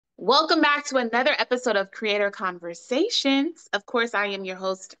Welcome back to another episode of Creator Conversations. Of course, I am your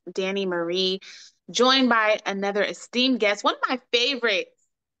host, Danny Marie, joined by another esteemed guest, one of my favorites,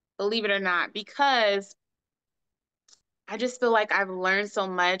 believe it or not, because I just feel like I've learned so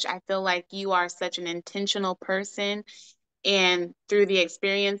much. I feel like you are such an intentional person, and through the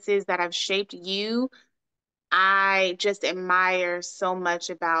experiences that have shaped you, I just admire so much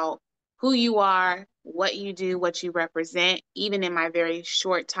about who you are, what you do, what you represent, even in my very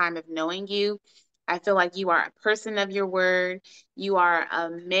short time of knowing you. I feel like you are a person of your word. You are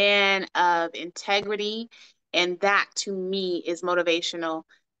a man of integrity. And that to me is motivational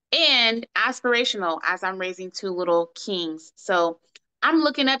and aspirational as I'm raising two little kings. So I'm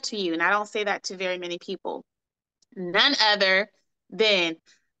looking up to you. And I don't say that to very many people. None other than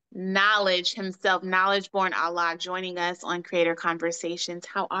Knowledge himself, Knowledge Born Allah, joining us on Creator Conversations.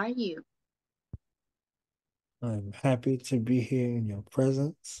 How are you? I'm happy to be here in your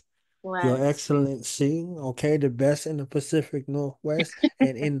presence. Your Blessed. Excellency, okay, the best in the Pacific Northwest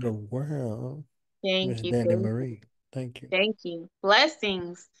and in the world, Thank Miss you. Danny Thank you. Marie. Thank you. Thank you.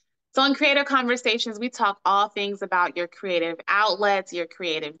 Blessings. So, in Creator Conversations, we talk all things about your creative outlets, your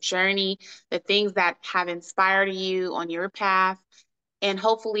creative journey, the things that have inspired you on your path. And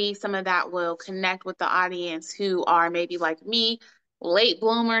hopefully, some of that will connect with the audience who are maybe like me, late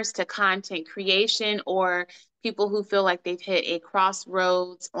bloomers to content creation, or people who feel like they've hit a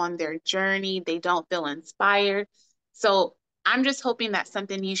crossroads on their journey. They don't feel inspired. So, I'm just hoping that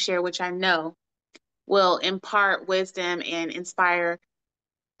something you share, which I know will impart wisdom and inspire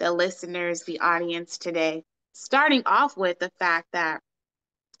the listeners, the audience today. Starting off with the fact that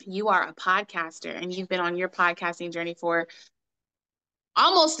you are a podcaster and you've been on your podcasting journey for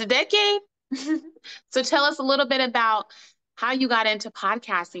almost a decade. So tell us a little bit about how you got into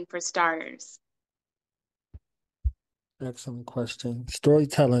podcasting for starters. Excellent question.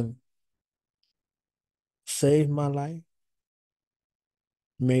 Storytelling saved my life,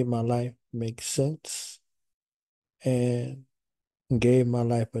 made my life make sense, and gave my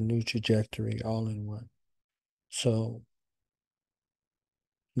life a new trajectory all in one. So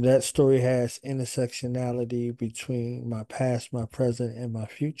that story has intersectionality between my past, my present, and my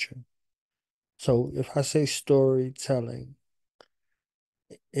future. So if I say storytelling,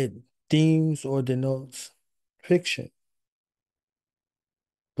 it themes or denotes fiction,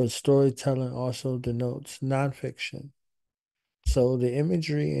 but storytelling also denotes nonfiction. So the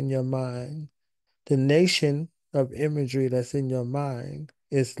imagery in your mind, the nation of imagery that's in your mind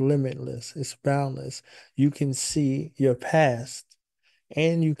is limitless, it's boundless. You can see your past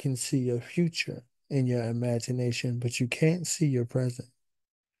and you can see your future in your imagination, but you can't see your present.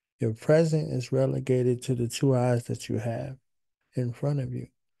 Your present is relegated to the two eyes that you have in front of you.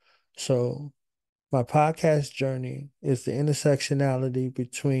 So my podcast journey is the intersectionality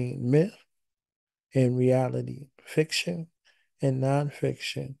between myth and reality, fiction and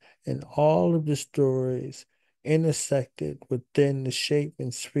nonfiction, and all of the stories intersected within the shape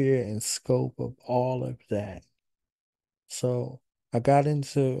and sphere and scope of all of that. So I got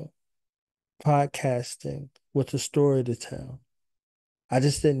into podcasting with a story to tell. I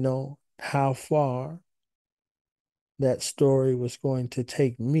just didn't know how far that story was going to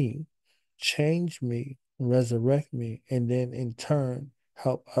take me, change me, resurrect me, and then in turn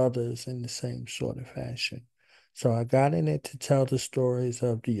help others in the same sort of fashion. So I got in it to tell the stories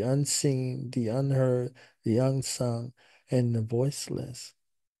of the unseen, the unheard, the unsung, and the voiceless.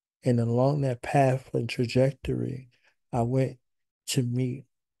 And along that path and trajectory, I went to meet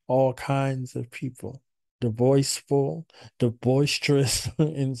all kinds of people, the voiceful, the boisterous,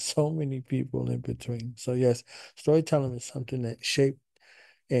 and so many people in between. So, yes, storytelling is something that shaped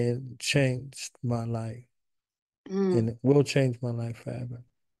and changed my life, Mm, and it will change my life forever.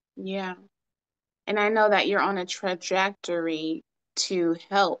 yeah. And I know that you're on a trajectory to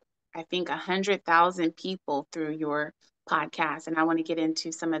help, I think, 100,000 people through your podcast. And I want to get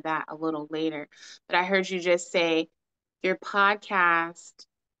into some of that a little later. But I heard you just say your podcast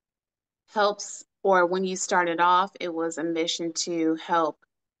helps, or when you started off, it was a mission to help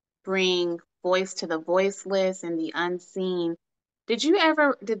bring voice to the voiceless and the unseen. Did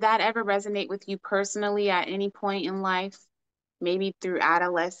that ever resonate with you personally at any point in life, maybe through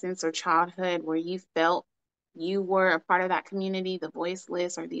adolescence or childhood, where you felt you were a part of that community, the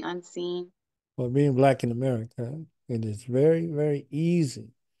voiceless or the unseen? But being Black in America, it is very, very easy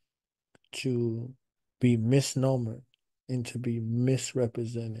to be misnomered and to be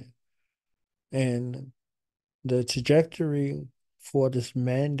misrepresented. And the trajectory for this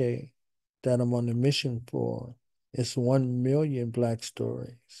mandate that I'm on a mission for is 1 million Black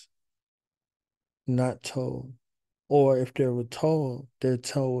stories not told, or if they were told, they're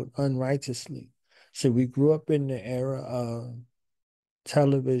told unrighteously. So we grew up in the era of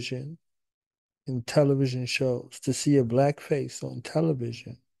television and television shows. To see a black face on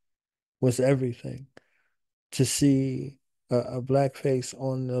television was everything. To see a black face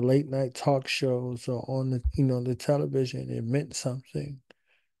on the late night talk shows or on the television, it meant something.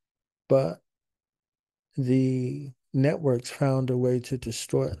 But the networks found a way to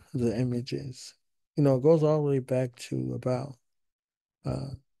distort the images. It goes all the way back to about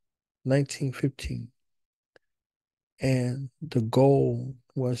 1915. And the goal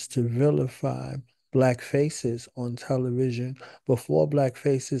was to vilify black faces on television before black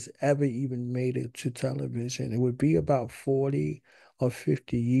faces ever even made it to television. It would be about 40 or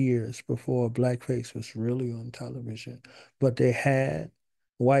 50 years before a blackface was really on television. But they had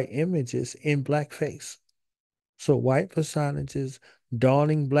white images in blackface. So white personages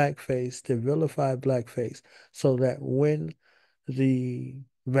donning blackface to vilify blackface so that when the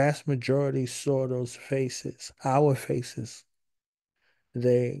vast majority saw those faces, our faces,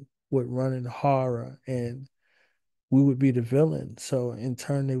 they would run in horror and we would be the villain. So in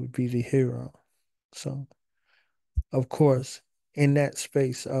turn, they would be the hero. So, of course, in that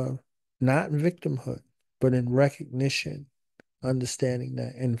space of not victimhood, but in recognition, understanding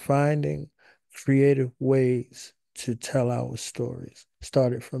that, and finding creative ways to tell our stories,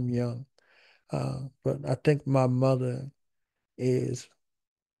 started from young. But I think my mother is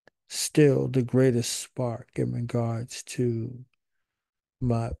still the greatest spark in regards to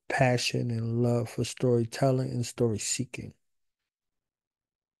my passion and love for storytelling and story seeking.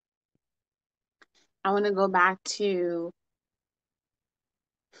 I want to go back to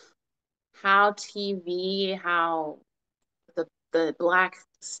how TV, how the Black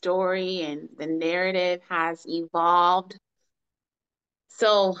story and the narrative has evolved.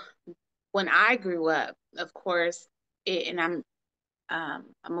 So when I grew up, of course, and I'm a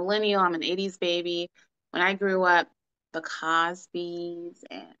millennial, I'm an 80s baby. When I grew up, the Cosbys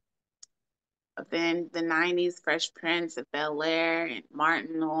and then the 90s Fresh Prince of Bel-Air and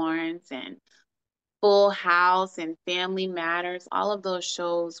Martin Lawrence and Full House and Family Matters, all of those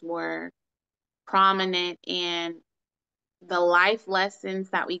shows were prominent, and the life lessons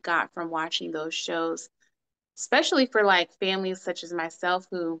that we got from watching those shows, especially for like families such as myself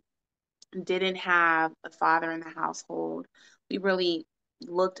who didn't have a father in the household, we really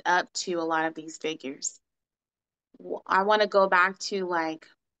looked up to a lot of these figures. I want to go back to like,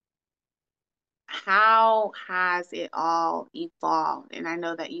 how has it all evolved? And I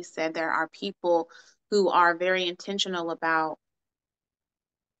know that you said there are people who are very intentional about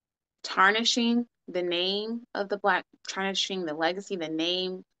tarnishing the name of the Black, tarnishing the legacy, the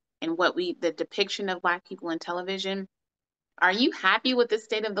name, and the depiction of Black people in television. Are you happy with the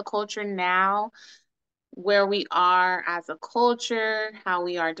state of the culture now, where we are as a culture, how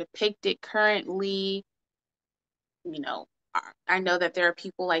we are depicted currently? You know, I know that there are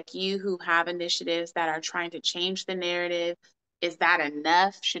people like you who have initiatives that are trying to change the narrative. Is that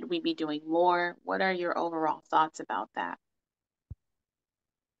enough? Should we be doing more? What are your overall thoughts about that?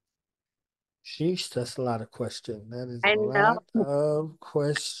 Sheesh, that's a lot of question. That is a I lot know of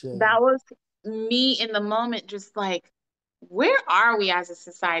question. that was me in the moment, just like, where are we as a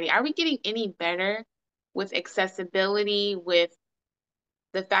society? Are we getting any better with accessibility, with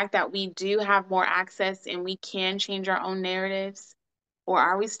the fact that we do have more access and we can change our own narratives? Or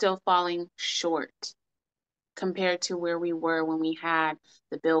are we still falling short compared to where we were when we had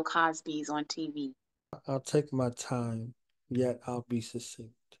the Bill Cosbys on TV? I'll take my time, yet I'll be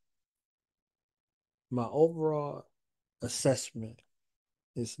succinct. My overall assessment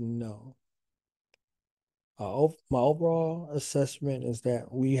is no. My overall assessment is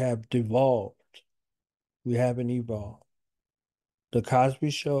that we have devolved. We haven't evolved. The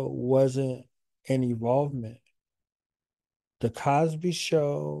Cosby Show wasn't an evolvement. The Cosby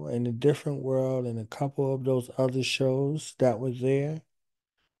Show and The Different World and a couple of those other shows that were there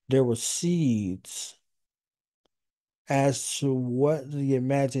were seeds as to what the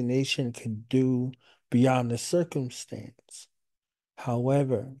imagination can do beyond the circumstance.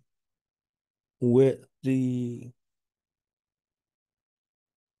 However, with the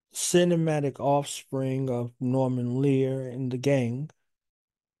cinematic offspring of Norman Lear and the gang,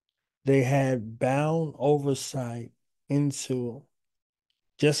 they had bound oversight into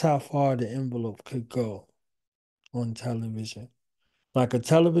just how far the envelope could go on television. Like a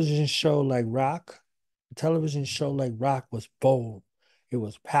television show like Rock was bold. It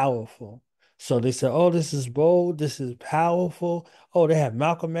was powerful. So they said, oh, this is bold. This is powerful. Oh, they have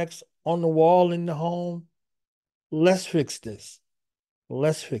Malcolm X on the wall in the home. Let's fix this.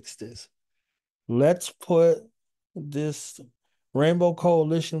 Let's fix this. Let's put this Rainbow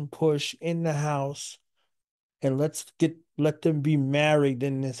Coalition push in the house, and let them be married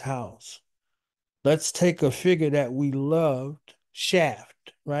in this house. Let's take a figure that we loved,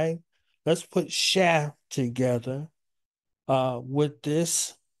 Shaft, right? Let's put Shaft together with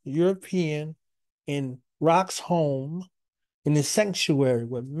this European in Rock's home in the sanctuary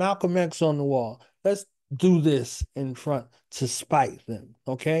with Malcolm X on the wall. Let's do this in front to spite them,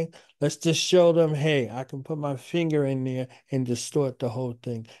 okay? Let's just show them, hey, I can put my finger in there and distort the whole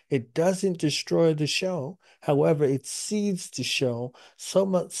thing. It doesn't destroy the show. However, it seeds the show so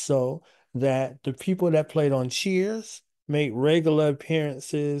much so that the people that played on Cheers made regular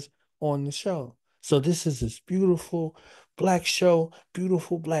appearances on the show. So this beautiful black show,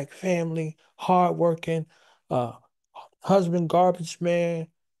 beautiful black family, hardworking, uh, husband garbage man,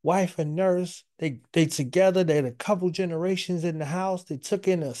 wife a nurse. They together. They had a couple generations in the house. They took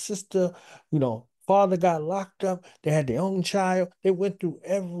in a sister. Father got locked up. They had their own child. They went through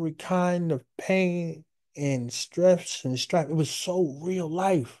every kind of pain and stress and strife. It was so real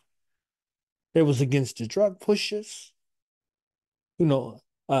life. It was against the drug pushers. you know,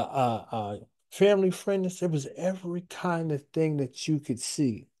 uh, family friends. It was every kind of thing that you could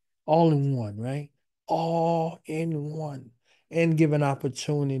see, all in one, right? All in one, and giving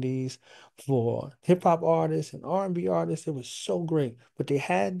opportunities for hip hop artists and R&B artists. It was so great, but they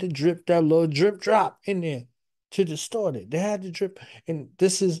had to drip that little drip drop in there to distort it. They had to drip, and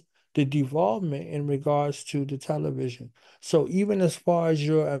this is the development in regards to the television. So even as far as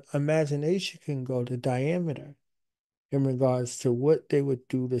your imagination can go, the diameter in regards to what they would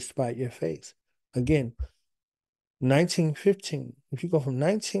do to spite your face. Again, 1915, if you go from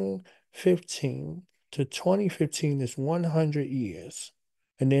 1915 to 2015, it's 100 years.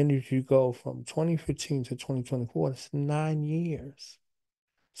 And then if you go from 2015 to 2024, it's 9 years.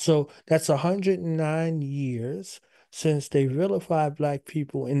 So that's 109 years since they vilified Black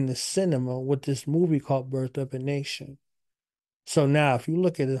people in the cinema with this movie called Birth of a Nation. So now, if you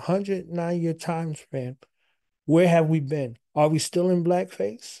look at a 109-year time span, where have we been? Are we still in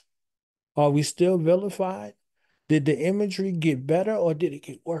blackface? Are we still vilified? Did the imagery get better or did it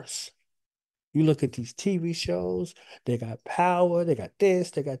get worse? You look at these TV shows, they got power, they got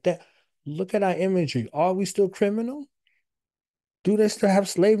this, they got that. Look at our imagery. Are we still criminal? Do they still have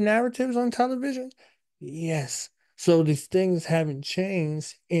slave narratives on television? Yes. So these things haven't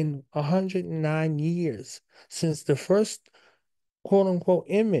changed in 109 years since the first quote unquote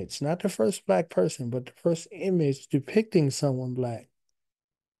image, not the first Black person, but the first image depicting someone Black.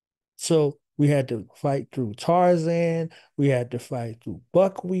 So we had to fight through Tarzan, we had to fight through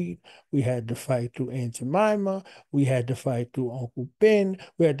Buckwheat, we had to fight through Aunt Jemima, we had to fight through Uncle Ben,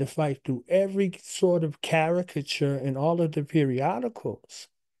 we had to fight through every sort of caricature in all of the periodicals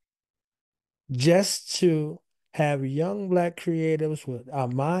just to have young Black creatives with our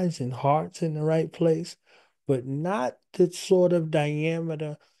minds and hearts in the right place, but not the sort of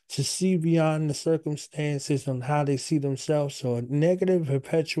diameter to see beyond the circumstances on how they see themselves. So a negative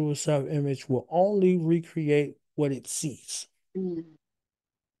perpetual self-image will only recreate what it sees. Mm.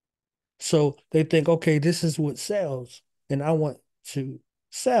 So they think, okay, this is what sells, and I want to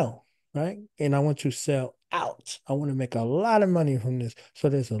sell, right? And I want to sell out. I want to make a lot of money from this. So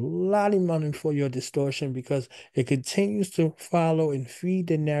there's a lot of money for your distortion because it continues to follow and feed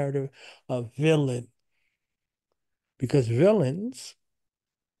the narrative of villain. Because villains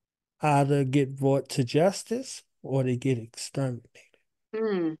either get brought to justice or they get exterminated.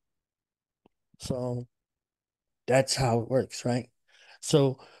 Mm. So that's how it works, right?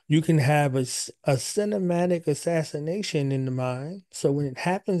 So you can have a cinematic assassination in the mind. So when it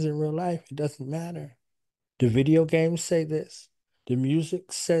happens in real life, it doesn't matter. The video games say this. The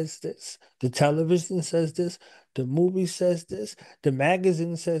music says this. The television says this. The movie says this. The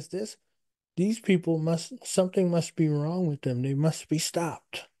magazine says this. These people something must be wrong with them. They must be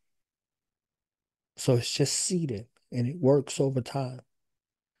stopped. So it's just seeded and it works over time.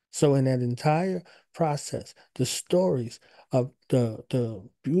 So in that entire process, the stories of the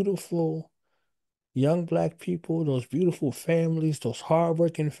beautiful young Black people, those beautiful families, those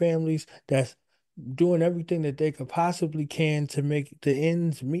hardworking families that's doing everything that they could possibly can to make the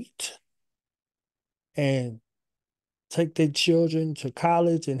ends meet and take their children to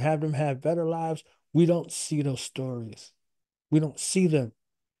college and have them have better lives. We don't see those stories. We don't see them.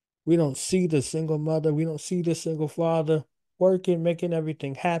 We don't see the single mother. We don't see the single father working, making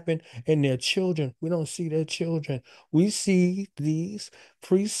everything happen, and their children. We don't see their children. We see these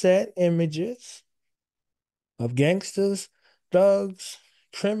preset images of gangsters, thugs,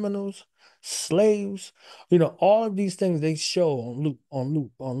 criminals slaves, all of these things they show on loop, on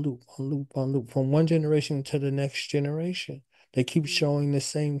loop, on loop, on loop, on loop, from one generation to the next generation. They keep showing the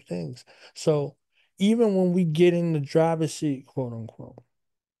same things. So even when we get in the driver's seat, quote unquote,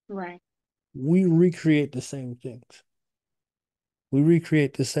 Right. we recreate the same things. We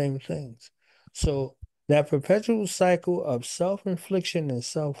recreate the same things. So that perpetual cycle of self-infliction and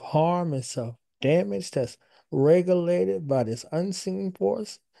self-harm and self-damage that's regulated by this unseen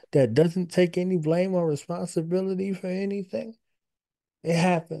force that doesn't take any blame or responsibility for anything, it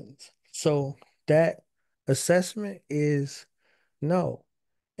happens. So that assessment is no.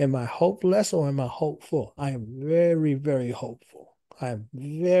 Am I hopeless or am I hopeful? I am very, very hopeful. I am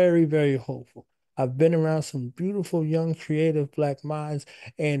very, very hopeful. I've been around some beautiful, young, creative Black minds,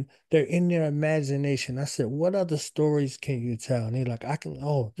 and they're in their imagination. I said, what other stories can you tell? And they're like, I can,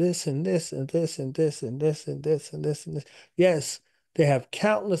 oh, this and this and this and this and this and this and this and this. Yes, they have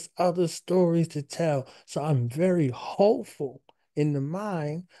countless other stories to tell. So I'm very hopeful in the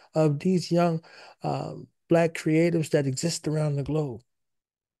mind of these young Black creatives that exist around the globe.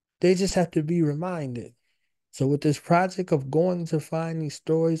 They just have to be reminded. So with this project of going to find these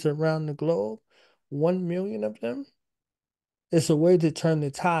stories around the globe, 1 million of them, it's a way to turn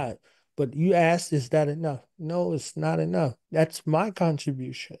the tide. But you asked, is that enough? No, it's not enough. That's my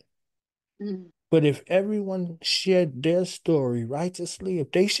contribution. Mm. But if everyone shared their story righteously,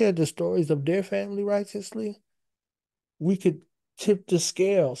 if they shared the stories of their family righteously, we could tip the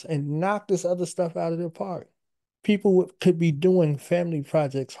scales and knock this other stuff out of the park. People could be doing family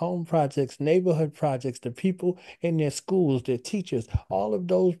projects, home projects, neighborhood projects, the people in their schools, their teachers, all of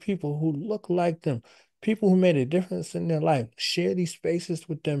those people who look like them, people who made a difference in their life, share these spaces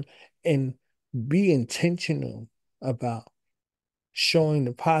with them and be intentional about showing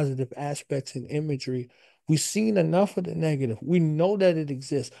the positive aspects in imagery. We've seen enough of the negative. We know that it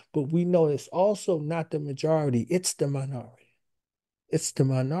exists, but we know it's also not the majority, it's the minority. It's the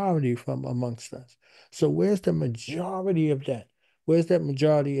minority from amongst us. So where's the majority of that? Where's that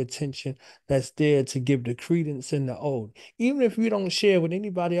majority attention that's there to give the credence in the old? Even if you don't share with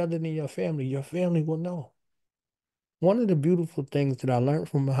anybody other than your family will know. One of the beautiful things that I learned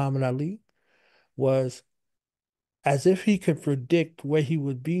from Muhammad Ali was as if he could predict where he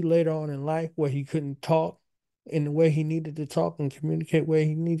would be later on in life, where he couldn't talk in the way he needed to talk and communicate where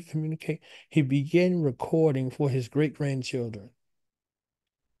he needed to communicate, he began recording for his great grandchildren.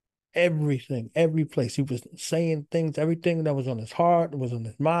 Everything, every place. He was saying things, everything that was on his heart, was on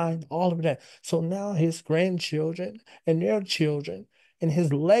his mind, all of that. So now his grandchildren and their children and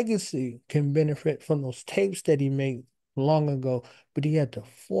his legacy can benefit from those tapes that he made long ago. But he had the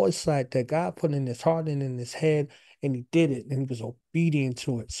foresight that God put in his heart and in his head, and he did it, and he was obedient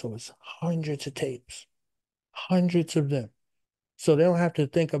to it. So it's hundreds of tapes, hundreds of them. So they don't have to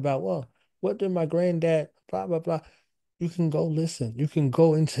think about, well, what did my granddad, blah, blah, blah. You can go listen. You can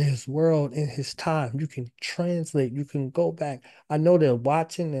go into his world in his time. You can translate. You can go back. I know they're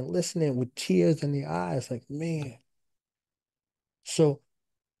watching and listening with tears in their eyes, like, man. So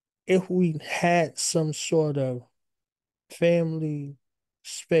if we had some sort of family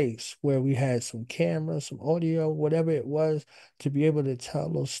space where we had some cameras, some audio, whatever it was, to be able to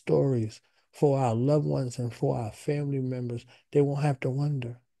tell those stories for our loved ones and for our family members, they won't have to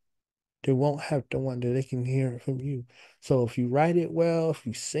wonder. They won't have to wonder. They can hear it from you. So if you write it well, if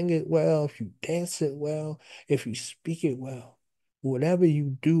you sing it well, if you dance it well, if you speak it well, whatever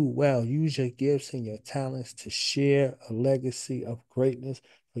you do well, use your gifts and your talents to share a legacy of greatness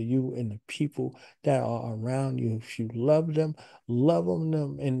for you and the people that are around you. If you love them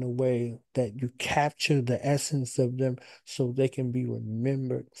in the way that you capture the essence of them so they can be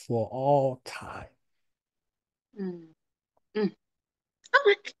remembered for all time. Mm. Mm. Oh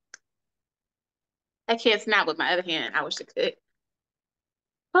my, I can't snap with my other hand. I wish I could.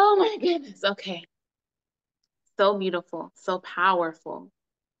 Oh my goodness. Okay. So beautiful, so powerful.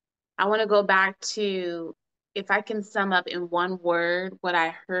 I want to go back to if I can sum up in one word what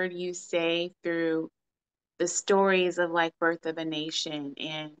I heard you say through the stories of like Birth of a Nation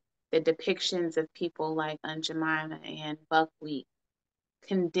and the depictions of people like Aunt Jemima and Buckwheat.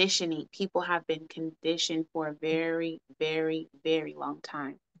 Conditioning. People have been conditioned for a very, very, very long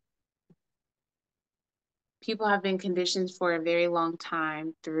time. People have been conditioned for a very long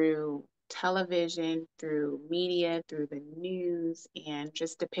time through television, through media, through the news, and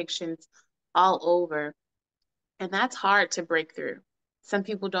just depictions all over. And that's hard to break through. Some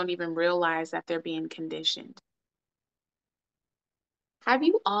people don't even realize that they're being conditioned. Have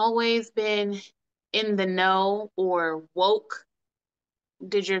you always been in the know or woke?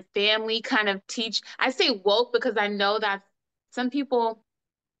 Did your family kind of teach? I say woke because I know that some people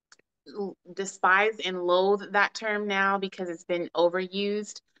despise and loathe that term now because it's been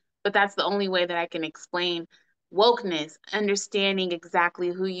overused, but that's the only way that I can explain wokeness, understanding exactly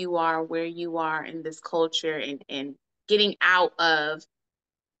who you are, where you are in this culture, and getting out of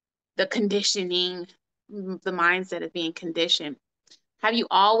the conditioning, the mindset of being conditioned. Have you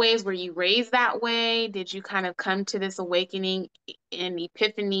always, were you raised that way? Did you kind of come to this awakening and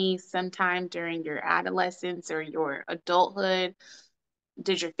epiphany sometime during your adolescence or your adulthood?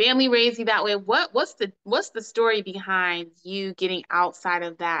 Did your family raise you that way? What's the story behind you getting outside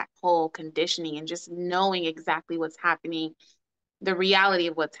of that whole conditioning and just knowing exactly what's happening, the reality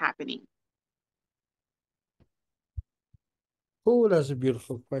of what's happening? Oh, that's a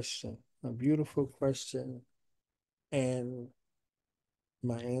beautiful question. A beautiful question. And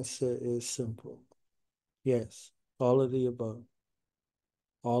my answer is simple. Yes, all of the above.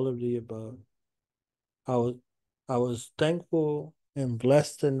 All of the above. I was I was thankful and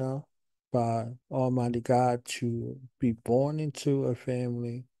blessed enough by Almighty God to be born into a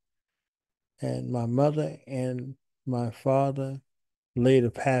family, and my mother and my father laid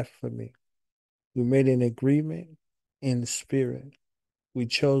a path for me. We made an agreement in the spirit. We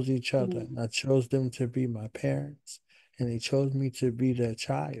chose each other. Mm. I chose them to be my parents, and they chose me to be their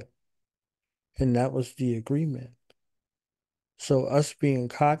child. And that was the agreement. So, us being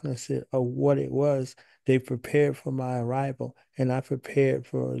cognizant of what it was, they prepared for my arrival, and I prepared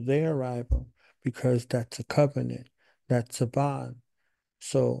for their arrival because that's a covenant, that's a bond.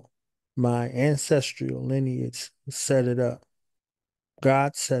 So, my ancestral lineage set it up.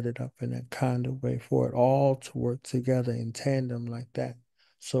 God set it up in that kind of way for it all to work together in tandem like that.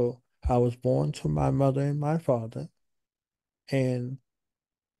 So, I was born to my mother and my father, and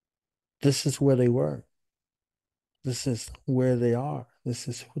this is where they were. This is where they are. This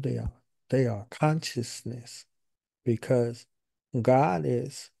is who they are. They are consciousness because God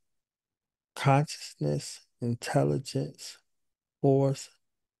is consciousness, intelligence, force,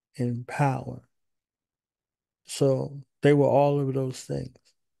 and power. So they were all of those things.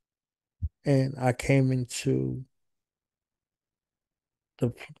 And I came into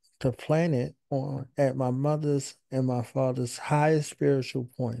the the planet on at my mother's and my father's highest spiritual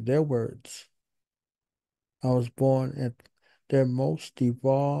point, their words. I was born at their most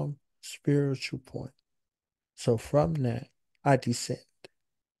evolved spiritual point. So from that, I descend.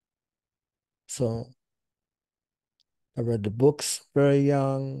 So I read the books very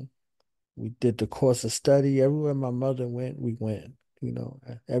young. We did the course of study. Everywhere my mother went, we went. You know,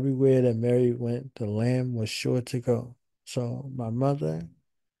 everywhere that Mary went, the lamb was sure to go. So my mother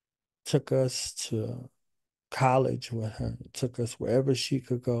took us to college with her, took us wherever she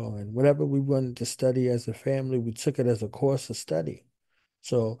could go. And whatever we wanted to study as a family, we took it as a course of study.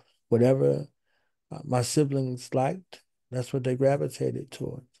 So whatever my siblings liked, that's what they gravitated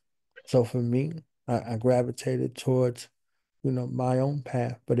towards. So for me, I gravitated towards, my own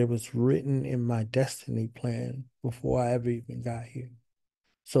path, but it was written in my destiny plan before I ever even got here.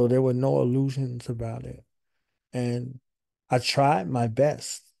 So there were no illusions about it. And I tried my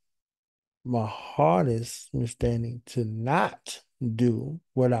best, my hardest, understanding to not do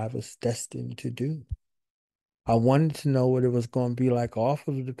what I was destined to do. I wanted to know what it was going to be like off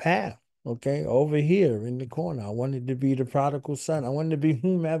of the path, okay, over here in the corner. I wanted to be the prodigal son. I wanted to be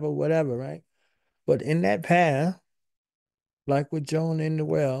whomever, whatever, right? But in that path, like with Jonah in the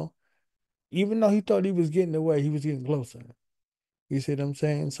well, even though he thought he was getting away, he was getting closer. You see what I'm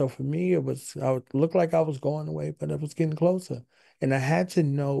saying? So for me, I would look like I was going away, but I was getting closer. And I had to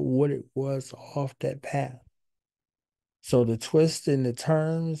know what it was off that path. So the twists and the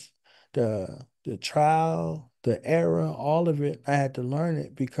turns, the trial, the error, all of it, I had to learn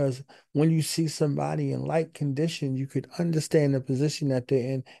it because when you see somebody in like condition, you could understand the position that they're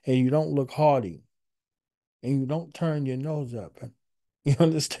in, and you don't look haughty and you don't turn your nose up. You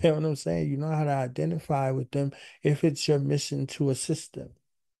understand what I'm saying? You know how to identify with them if it's your mission to assist them.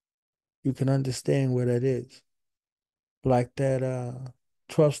 You can understand where that is. Like that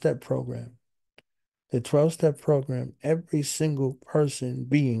 12-step program. The 12-step program, every single person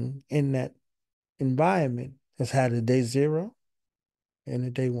being in that environment has had a day zero and a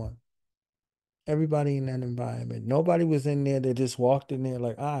day one. Everybody in that environment. Nobody was in there that just walked in there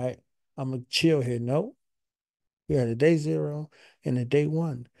like, all right, I'm gonna chill here. No. We had a day zero and a day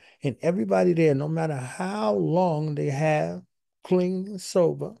one. And everybody there, no matter how long they have clean and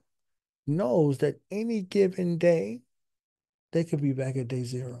sober, knows that any given day they could be back at day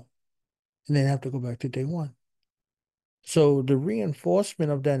zero and then have to go back to day one. So the reinforcement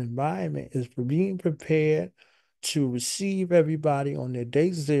of that environment is for being prepared to receive everybody on their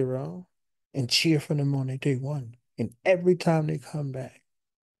day zero and cheer for them on their day one. And every time they come back.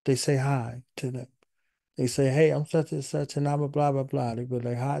 They say hi to them. They say, hey, I'm such and such, and I'm a blah, blah, blah. They be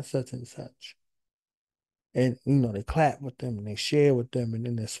like, hi, such and such. And, they clap with them and they share with them, and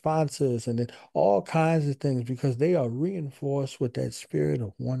then their sponsors, and then all kinds of things because they are reinforced with that spirit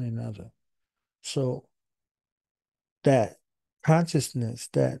of one another. So that consciousness,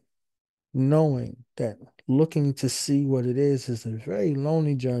 that knowing, that looking to see what it is a very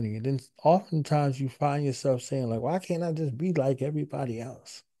lonely journey. And then oftentimes you find yourself saying, like, why can't I just be like everybody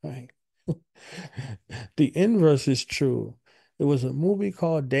else? Right? The inverse is true. There was a movie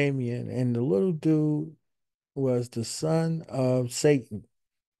called Damien, and the little dude was the son of Satan.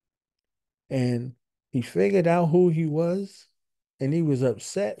 And he figured out who he was, and he was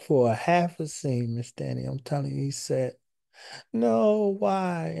upset for a half a scene, Miss Danny. I'm telling you, he said, no,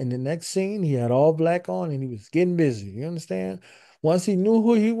 why? And the next scene, he had all black on and he was getting busy. You understand? Once he knew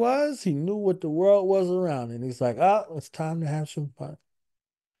who he was, he knew what the world was around. And he's like, oh, it's time to have some fun.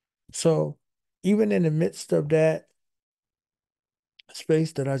 So even in the midst of that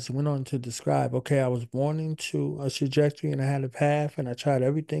space that I just went on to describe, okay, I was born into a trajectory and I had a path and I tried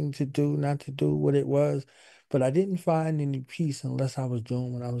everything to do, not to do what it was, but I didn't find any peace unless I was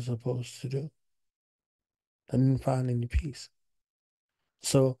doing what I was supposed to do. I didn't find any peace.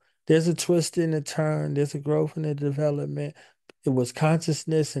 So there's a twist and a turn, there's a growth and a development. It was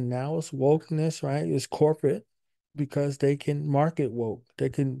consciousness and now it's wokeness, right? It's corporate because they can market woke. They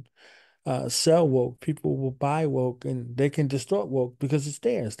can sell woke. People will buy woke and they can distort woke because it's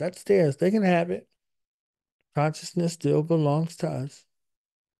theirs. That's theirs. They can have it. Consciousness still belongs to us.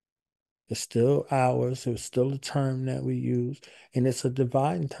 It's still ours. It's still a term that we use, and it's a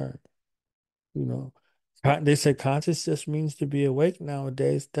divine term. You know, they say conscious just means to be awake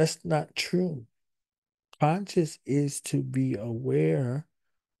nowadays. That's not true. Conscious is to be aware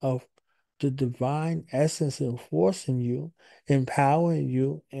of the divine essence and force in you, empowering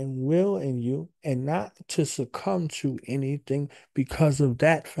you and will in you, and not to succumb to anything because of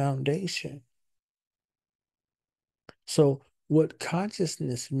that foundation. So, what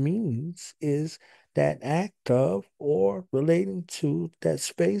consciousness means is that act of or relating to that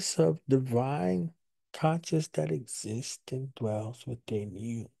space of divine conscious that exists and dwells within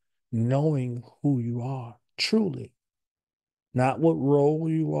you, knowing who you are truly, not what role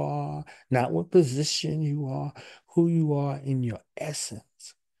you are, not what position you are, who you are in your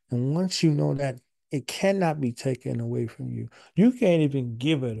essence. And once you know that, it cannot be taken away from you. You can't even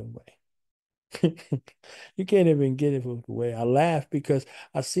give it away. You can't even get it away. I laugh because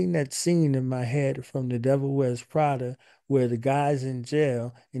I seen that scene in my head from The Devil Wears Prada where the guy's in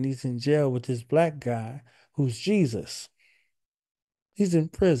jail and he's in jail with this black guy who's Jesus. He's in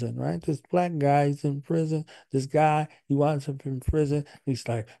prison, right? This black guy, he's in prison. This guy, he winds up in prison. He's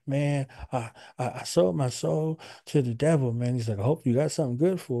like, man, I sold my soul to the devil, man. He's like, I hope you got something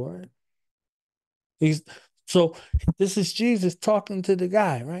good for it. He's so this is Jesus talking to the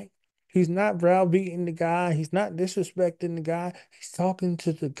guy, right? He's not browbeating the guy. He's not disrespecting the guy. He's talking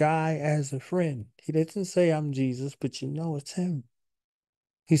to the guy as a friend. He didn't say I'm Jesus, but you know it's him.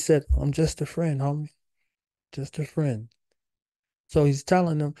 He said, I'm just a friend, homie. Just a friend. So he's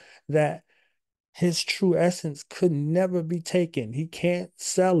telling them that his true essence could never be taken. He can't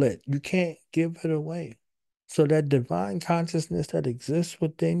sell it. You can't give it away. So that divine consciousness that exists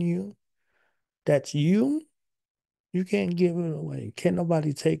within you, that's you. You can't give it away. Can't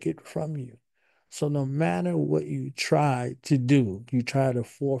nobody take it from you. So no matter what you try to do, you try to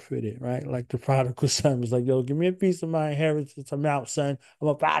forfeit it, right? Like the prodigal son was like, yo, give me a piece of my inheritance. I'm out, son. I'm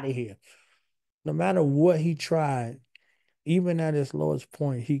up out of here. No matter what he tried, even at his lowest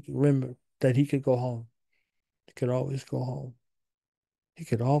point, he remembered that he could go home. He could always go home. He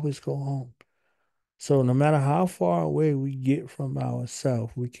could always go home. So no matter how far away we get from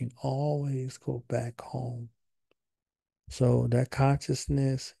ourselves, we can always go back home. So that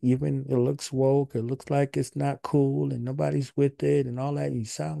consciousness, even it looks woke, it looks like it's not cool and nobody's with it and all that. You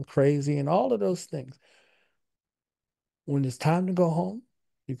sound crazy and all of those things. When it's time to go home,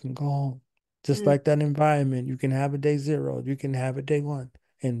 you can go home. Just Mm. like that environment, you can have a day zero, you can have a day one,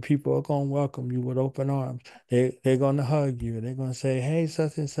 and people are going to welcome you with open arms. They're going to hug you. They're going to say, hey,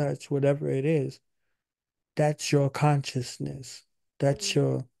 such and such, whatever it is. That's your consciousness. That's Mm.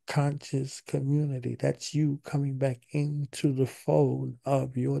 your conscious community. That's you coming back into the fold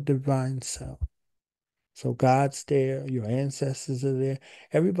of your divine self. So God's there, your ancestors are there,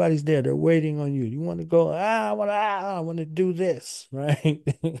 everybody's there. They're waiting on you. You want to go, I want to do this, right?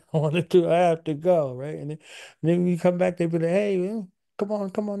 I have to go, right? And then when you come back, they be like, hey, come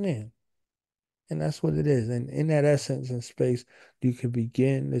on in. And that's what it is. And in that essence and space, you can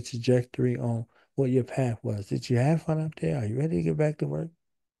begin the trajectory on what your path was. Did you have fun up there? Are you ready to get back to work?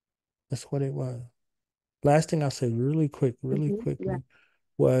 That's what it was. Last thing I'll say really Yeah. quickly,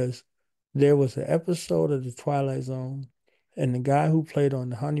 was there was an episode of The Twilight Zone, and the guy who played on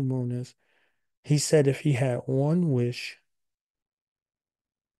The Honeymooners, he said if he had one wish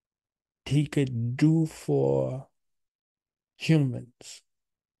he could do for humans,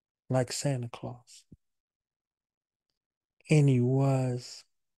 like Santa Claus. And he was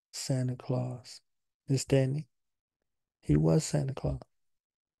Santa Claus. Miss Danny, he was Santa Claus.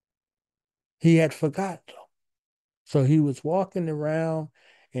 He had forgot though. So he was walking around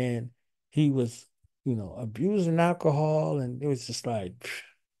and he was, abusing alcohol, and it was just like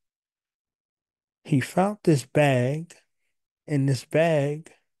he found this bag, and this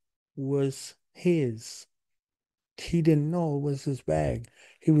bag was his. He didn't know it was his bag.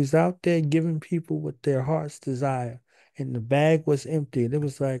 He was out there giving people what their hearts desire, and the bag was empty. And it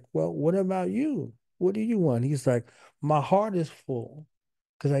was like, well, what about you? What do you want? He's like, my heart is full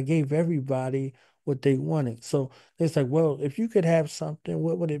because I gave everybody what they wanted. So it's like, well, if you could have something,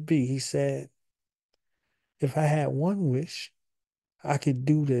 what would it be? He said, if I had one wish, I could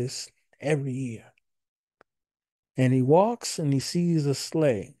do this every year. And he walks and he sees a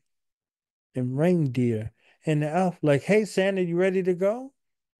sleigh and reindeer, and the elf like, hey, Santa, you ready to go?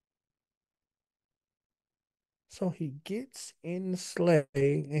 So he gets in the sleigh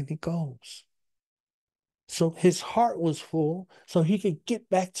and he goes. So his heart was full so he could get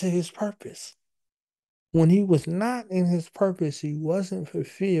back to his purpose. When he was not in his purpose, he wasn't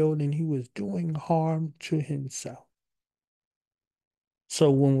fulfilled and he was doing harm to himself.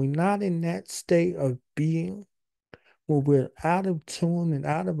 So when we're not in that state of being, when we're out of tune and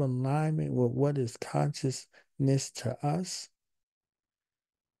out of alignment with what is consciousness to us,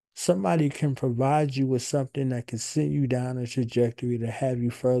 somebody can provide you with something that can send you down a trajectory to have you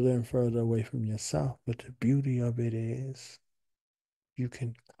further and further away from yourself. But the beauty of it is you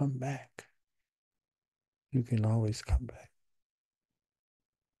can come back. You can always come back.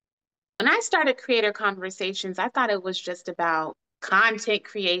 When I started Creator Conversations, I thought it was just about content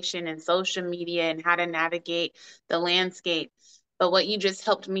creation and social media and how to navigate the landscape. But what you just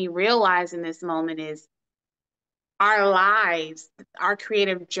helped me realize in this moment is our lives, our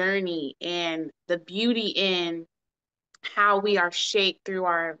creative journey, and the beauty in how we are shaped through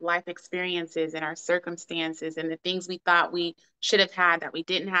our life experiences and our circumstances and the things we thought we should have had that we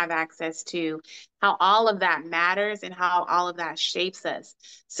didn't have access to, how all of that matters and how all of that shapes us.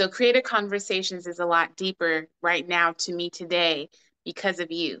 So, Creative Conversations is a lot deeper right now to me today because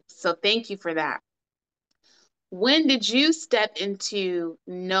of you. So, thank you for that. When did you step into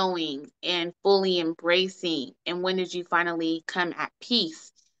knowing and fully embracing? And when did you finally come at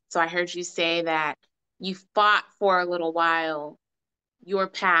peace? So I heard you say that you fought for a little while your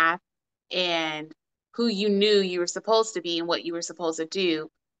path and who you knew you were supposed to be and what you were supposed to do.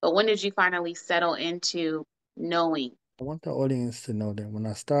 But when did you finally settle into knowing? I want the audience to know that when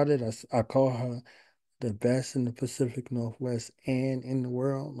I started, I call her the best in the Pacific Northwest and in the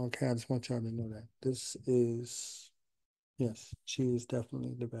world. Okay, I just want y'all to know that. This is, yes, she is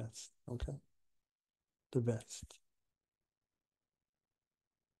definitely the best. Okay, the best.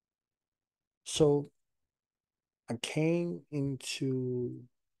 So I came into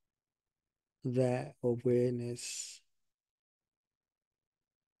that awareness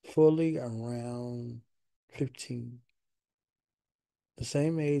fully around 15, the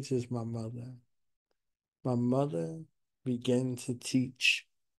same age as my mother. My mother began to teach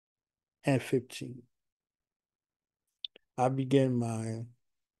at 15. I began my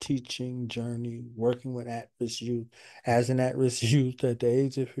teaching journey working with at-risk youth as an at-risk youth at the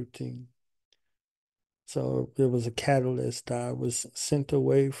age of 15. So it was a catalyst. I was sent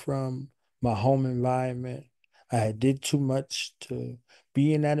away from my home environment. I did too much to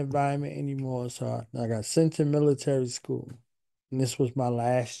be in that environment anymore. So I got sent to military school. And this was my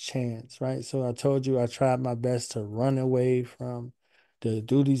last chance, right? So I told you I tried my best to run away from the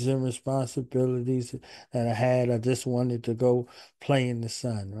duties and responsibilities that I had. I just wanted to go play in the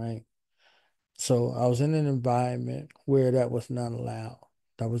sun, right? So I was in an environment where that was not allowed.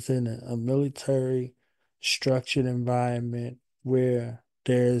 I was in a military structured environment where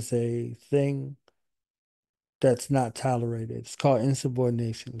there's a thing that's not tolerated. It's called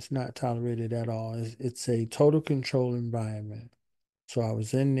insubordination. It's not tolerated at all. It's a total control environment. So I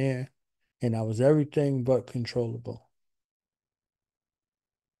was in there and I was everything but controllable.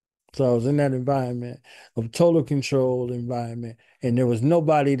 So I was in that environment of total control environment, and there was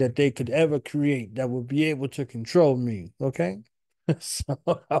nobody that they could ever create that would be able to control me. Okay. So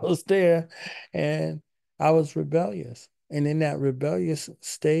I was there and I was rebellious. And in that rebellious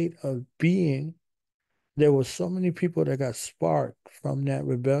state of being, there were so many people that got sparked from that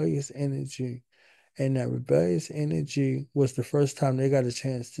rebellious energy. And that rebellious energy was the first time they got a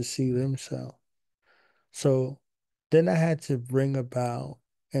chance to see themselves. So then I had to bring about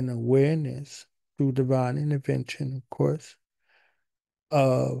an awareness through divine intervention, of course,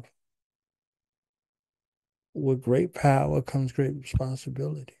 of with great power comes great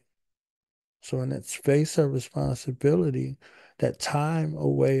responsibility. So in that space of responsibility, that time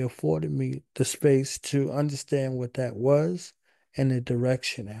away afforded me the space to understand what that was and the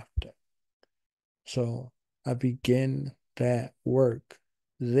direction after. So I began that work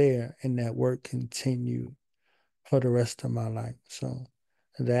there, and that work continued for the rest of my life. So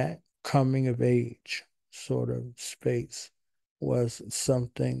that coming of age sort of space was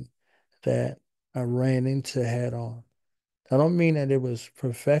something that I ran into head on. I don't mean that it was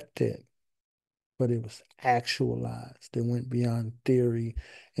perfected, but it was actualized. It went beyond theory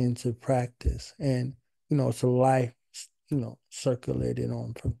into practice. And, it's a life, circulated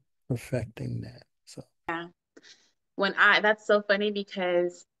on perfecting that. So, Yeah. That's so funny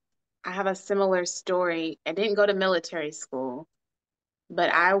because I have a similar story. I didn't go to military school,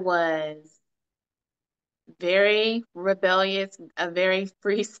 but I was very rebellious, a very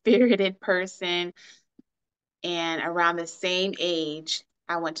free-spirited person. And around the same age,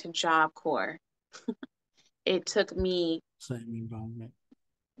 I went to Job Corps. It took me, same environment.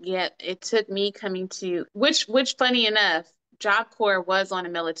 yeah, it took me coming to, which funny enough, Job Corps was on a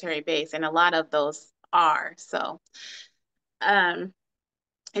military base, and a lot of those are. So, um,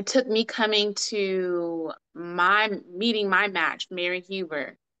 it took me coming to my meeting my match, Mary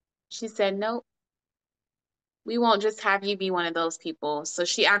Huber. She said, nope, we won't just have you be one of those people. So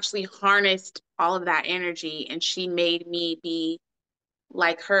she actually harnessed all of that energy and she made me be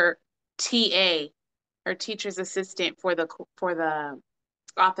like her TA, her teacher's assistant for the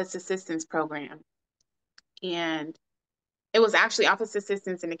office assistance program. And it was actually office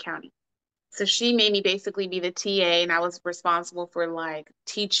assistants in the county. So she made me basically be the TA, and I was responsible for like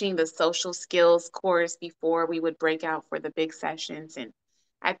teaching the social skills course before we would break out for the big sessions. And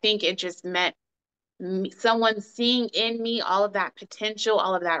I think it just meant someone seeing in me all of that potential,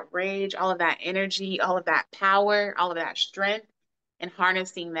 all of that rage, all of that energy, all of that power, all of that strength, and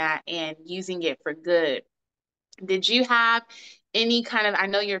harnessing that and using it for good. Did you have any kind of, I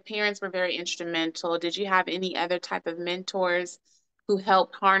know your parents were very instrumental. Did you have any other type of mentors who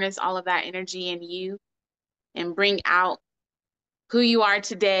helped harness all of that energy in you and bring out who you are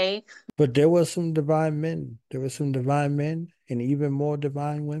today? But there were some divine men. There were some divine men and even more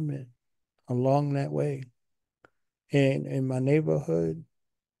divine women along that way. And in my neighborhood,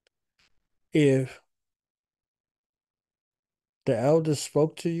 if the elders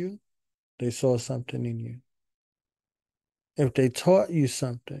spoke to you, they saw something in you. If they taught you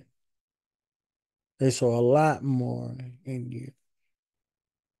something, they saw a lot more in you.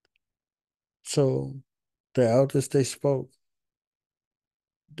 So the elders, they spoke.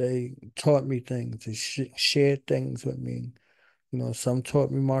 They taught me things. They shared things with me. Some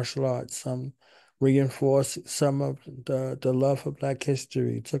taught me martial arts. Some reinforced some of the love for Black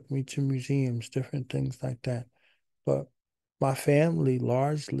history. Took me to museums, different things like that. But my family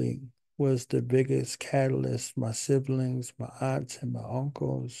largely was the biggest catalyst. My siblings, my aunts, and my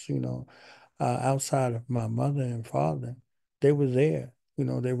uncles, outside of my mother and father, they were there.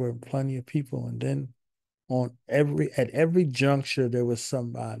 There were plenty of people. And then at every juncture, there was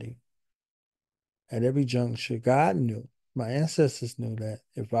somebody. At every juncture, God knew. My ancestors knew that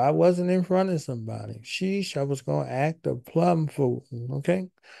if I wasn't in front of somebody, sheesh, I was going to act a plum fool. Okay,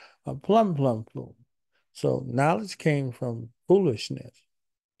 a plum fool. So knowledge came from foolishness.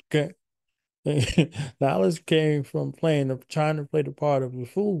 Okay. Knowledge came from trying to play the part of the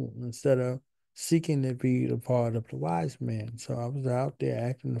fool instead of seeking to be the part of the wise man. So I was out there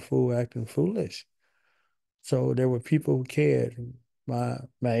acting the fool, acting foolish. So there were people who cared. My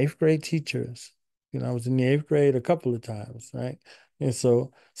eighth grade teachers, I was in the eighth grade a couple of times, right? And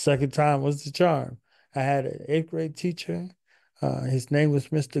so second time was the charm. I had an eighth grade teacher. His name was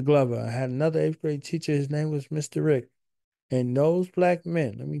Mr. Glover. I had another eighth grade teacher. His name was Mr. Rick. And those black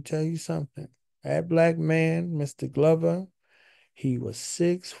men, let me tell you something. That black man, Mr. Glover, he was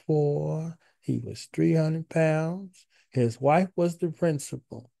 6'4". He was 300 pounds. His wife was the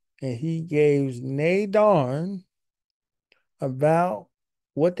principal. And he gave nay darn about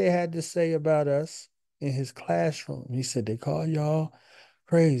what they had to say about us in his classroom. He said, they call y'all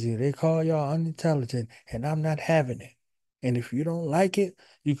crazy. They call y'all unintelligent, and I'm not having it. And if you don't like it,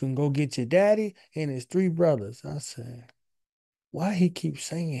 you can go get your daddy and his three brothers. I said, why he keep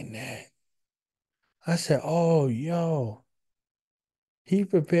saying that? I said, oh, yo, he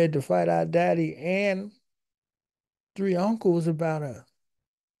prepared to fight our daddy and three uncles about her.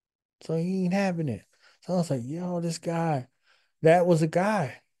 So he ain't having it. So I was like, yo, this guy, that was a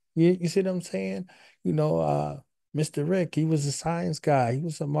guy. You see what I'm saying? You know, Mr. Rick, he was a science guy. He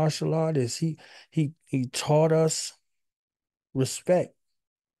was a martial artist. He taught us respect,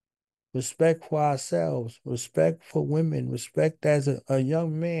 respect for ourselves, respect for women, respect as a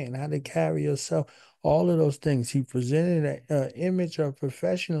young man, how to carry yourself, all of those things. He presented an image of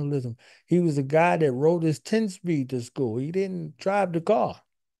professionalism. He was a guy that rode his 10-speed to school. He didn't drive the car.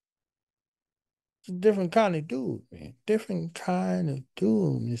 It's a different kind of dude, man. Different kind of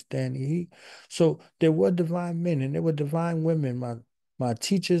dude, Miss Danny. So there were divine men and there were divine women. My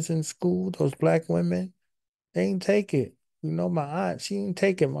teachers in school, those black women, they ain't take it. You know, my aunt, she didn't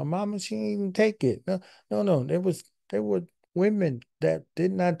take it. My mama, she didn't even take it. No, no, no. There were women that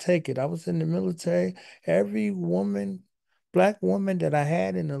did not take it. I was in the military. Every woman, black woman that I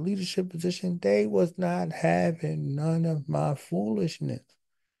had in a leadership position, they was not having none of my foolishness.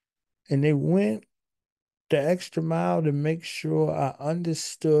 And they went the extra mile to make sure I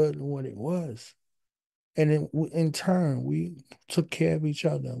understood what it was. And in turn, we took care of each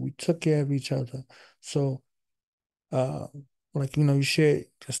other. We took care of each other. So, uh, like, you shared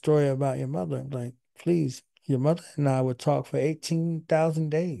the story about your mother. Like, please, your mother and I would talk for 18,000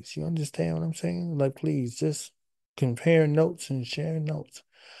 days. You understand what I'm saying? Like, please, just compare notes and share notes.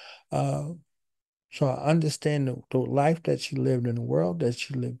 Uh, so I understand the life that she lived in, the world that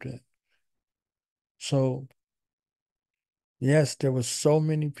she lived in. So yes, there were so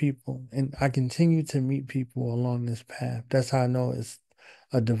many people, and I continue to meet people along this path. That's how I know it's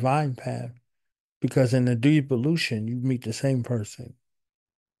a divine path, because in the devolution, you meet the same person.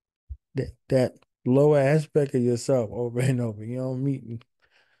 That lower aspect of yourself over and over. You don't meet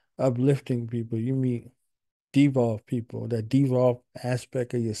uplifting people. You meet devolved people, that devolved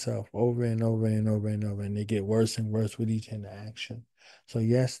aspect of yourself over and over and over and over, and they get worse and worse with each interaction. So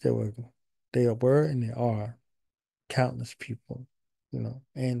yes, there were, and there are countless people,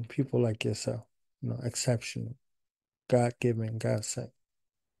 and people like yourself, exceptional, God given, God sent.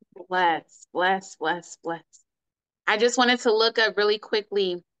 Bless, bless, bless, bless. I just wanted to look up really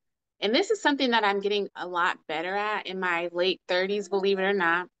quickly, and this is something that I'm getting a lot better at in my late 30s, believe it or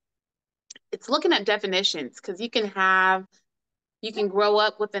not. It's looking at definitions because you can grow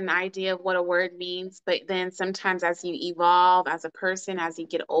up with an idea of what a word means, but then sometimes as you evolve as a person, as you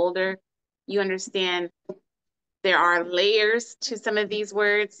get older, you understand there are layers to some of these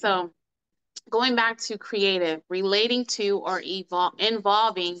words. So going back to creative, relating to or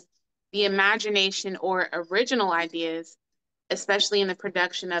involving the imagination or original ideas, especially in the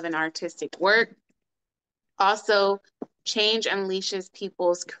production of an artistic work. Also, change unleashes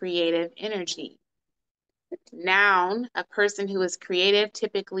people's creative energy. Noun, a person who is creative,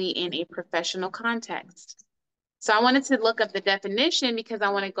 typically in a professional context. So I wanted to look up the definition because I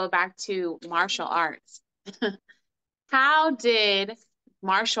want to go back to martial arts. How did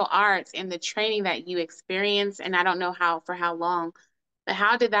martial arts and the training that you experienced, and I don't know for how long, but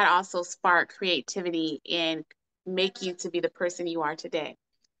how did that also spark creativity and make you to be the person you are today?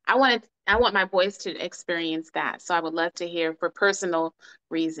 I want my boys to experience that. So I would love to hear for personal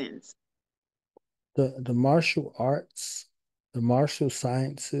reasons. The martial arts, the martial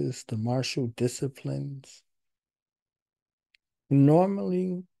sciences, the martial disciplines,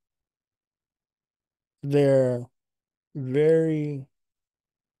 normally they're very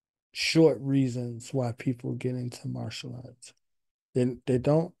short reasons why people get into martial arts. They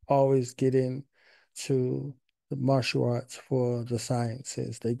don't always get into the martial arts for the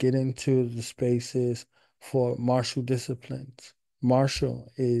sciences. They get into the spaces for martial disciplines.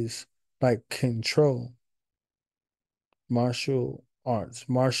 Martial is like control, martial arts,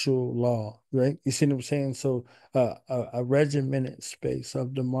 martial law, right? You see what I'm saying? So a regimented space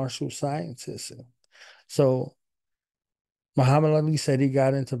of the martial sciences. So Muhammad Ali said he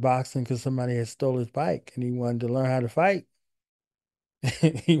got into boxing because somebody had stole his bike and he wanted to learn how to fight.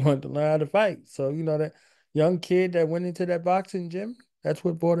 He wanted to learn how to fight. So, that young kid that went into that boxing gym, that's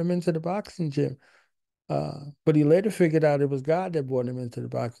what brought him into the boxing gym. But he later figured out it was God that brought him into the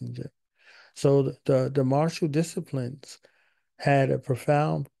boxing gym. So the martial disciplines had a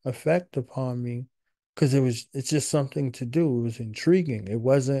profound effect upon me because it's just something to do. It was intriguing. It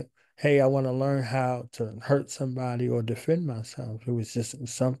wasn't, hey, I want to learn how to hurt somebody or defend myself. It was just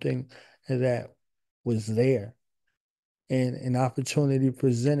something that was there, and an opportunity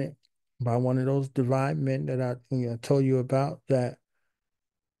presented by one of those divine men that I told you about that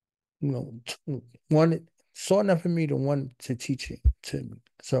wanted saw enough in me to want to teach it to me.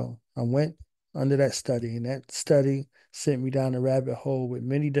 So I went under that study, and that study sent me down a rabbit hole with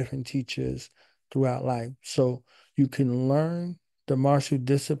many different teachers throughout life. So you can learn the martial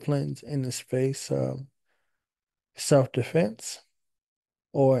disciplines in the space of self-defense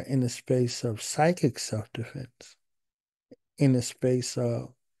or in the space of psychic self-defense, in the space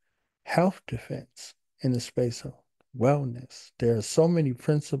of health defense, in the space of wellness. There are so many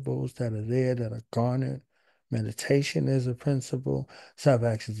principles that are there that are garnered. Meditation is a principle,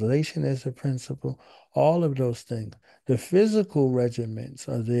 self-actualization is a principle, all of those things. The physical regiments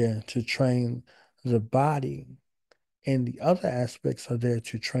are there to train the body, and the other aspects are there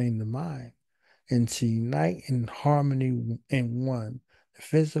to train the mind and to unite in harmony in one, the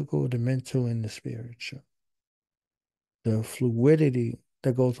physical, the mental, and the spiritual. The fluidity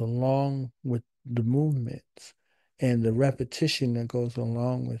that goes along with the movements and the repetition that goes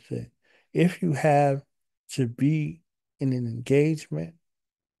along with it. If you have to be in an engagement,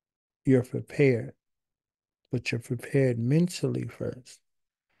 you're prepared, but you're prepared mentally first.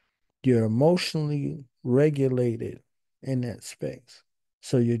 You're emotionally regulated in that space.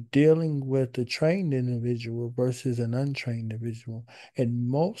 So you're dealing with a trained individual versus an untrained individual. And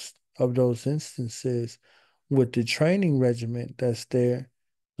most of those instances, with the training regimen that's there,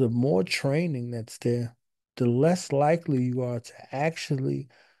 the more training that's there, the less likely you are to actually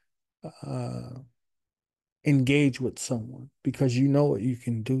uh, engage with someone because you know what you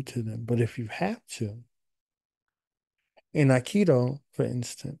can do to them. But if you have to, in Aikido, for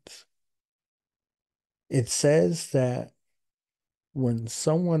instance, it says that when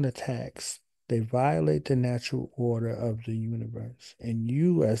someone attacks, they violate the natural order of the universe. And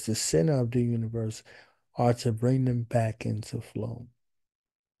you, as the center of the universe, are to bring them back into flow.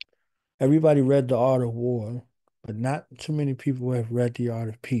 Everybody read The Art of War, but not too many people have read The Art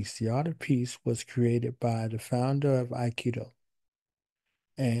of Peace. The Art of Peace was created by the founder of Aikido.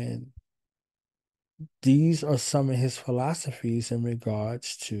 And these are some of his philosophies in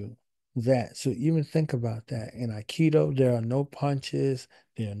regards to that. So even think about that. In Aikido, there are no punches,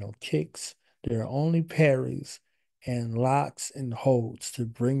 there are no kicks, there are only parries and locks and holds to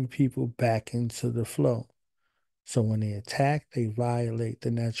bring people back into the flow. So when they attack, they violate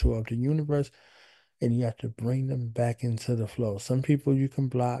the natural of the universe, and you have to bring them back into the flow. Some people you can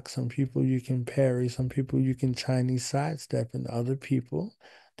block, some people you can parry, some people you can Chinese sidestep, and other people,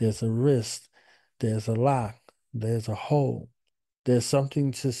 there's a wrist, there's a lock, there's a hold, there's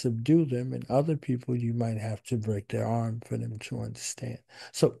something to subdue them, and other people you might have to break their arm for them to understand.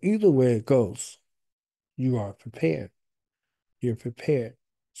 So either way it goes, you are prepared. You're prepared.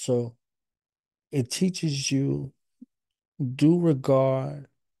 So it teaches you due regard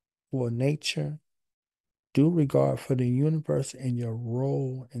for nature, due regard for the universe and your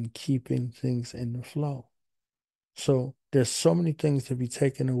role in keeping things in the flow. So there's so many things to be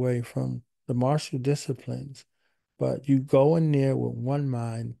taken away from the martial disciplines, but you go in there with one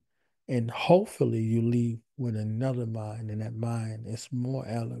mind and hopefully you leave with another mind, and that mind is more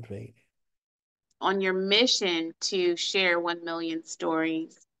elevated. On your mission to share 1 million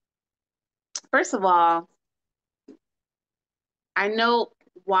stories, first of all, I know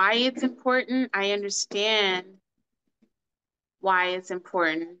why it's important. I understand why it's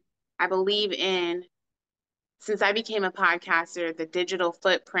important. I believe in, since I became a podcaster, the digital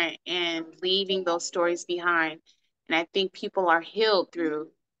footprint and leaving those stories behind. And I think people are healed through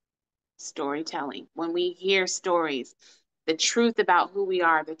storytelling. When we hear stories, the truth about who we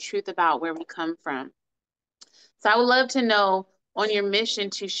are, the truth about where we come from. So I would love to know, on your mission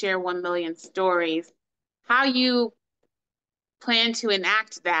to share 1 million stories, how you plan to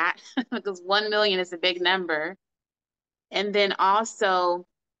enact that, because 1 million is a big number. And then also,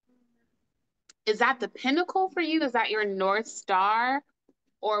 is that the pinnacle for you? Is that your North Star?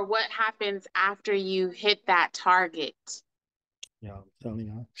 Or what happens after you hit that target? Yeah, I'm telling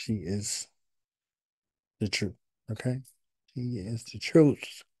you, she is the truth. Okay. She is the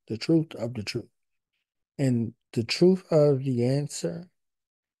truth of the truth. And the truth of the answer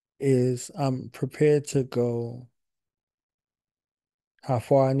is I'm prepared to go how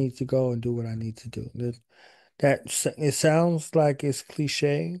far I need to go and do what I need to do. It sounds like it's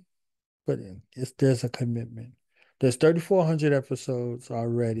cliche, but there's a commitment. There's 3,400 episodes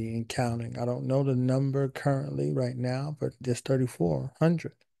already and counting. I don't know the number currently right now, but there's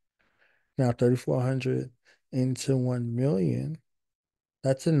 3,400. Now 3,400 into 1 million,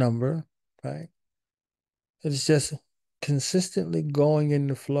 that's a number, right? It's just consistently going in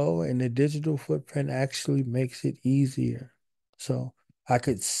the flow, and the digital footprint actually makes it easier. So I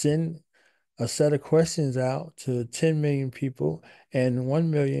could send a set of questions out to 10 million people, and 1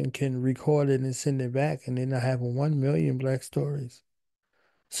 million can record it and send it back, and then I have 1 million Black stories.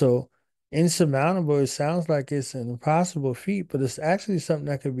 So insurmountable. It sounds like it's an impossible feat, but it's actually something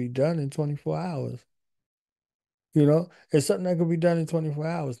that could be done in 24 hours. It's something that could be done in 24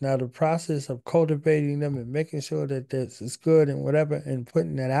 hours. Now, the process of cultivating them and making sure that this is good and whatever and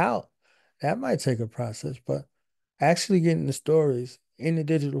putting that out, that might take a process, but actually getting the stories in the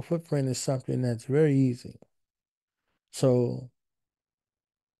digital footprint is something that's very easy. So,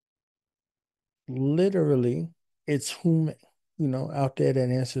 literally, it's whom, out there that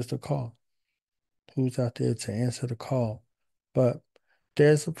answers the call, who's out there to answer the call. But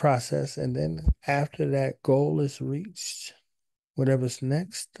there's a process, and then after that goal is reached, whatever's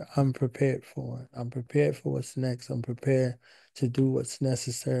next, I'm prepared for it. I'm prepared for what's next. I'm prepared to do what's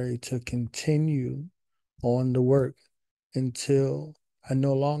necessary to continue on the work until I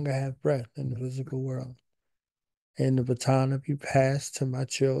no longer have breath in the physical world. And the baton will be passed to my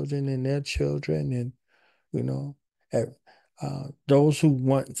children and their children, and you know, those who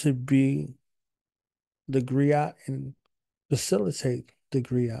want to be the griot and facilitate the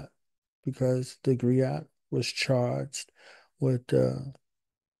griot, because the griot was charged with the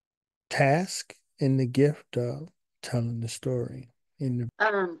task and the gift of telling the story in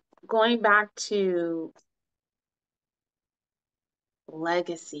the Going back to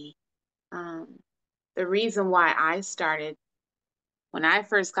legacy, the reason why I started when I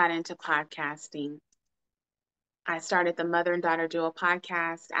first got into podcasting, I started the Mother and Daughter Duo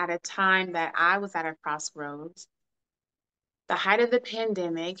podcast at a time that I was at a crossroads, the height of the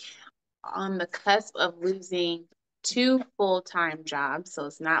pandemic, on the cusp of losing two full-time jobs. So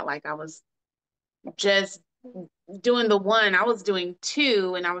it's not like I was just doing the one, I was doing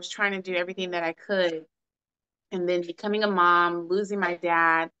two, and I was trying to do everything that I could. And then becoming a mom, losing my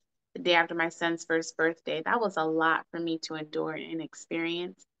dad the day after my son's first birthday, that was a lot for me to endure and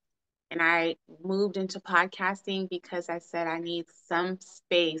experience. And I moved into podcasting because I said I need some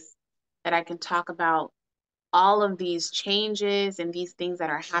space that I can talk about all of these changes and these things that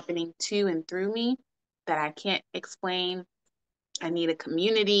are happening to and through me that I can't explain. I need a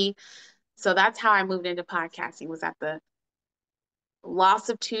community. So that's how I moved into podcasting, was at the loss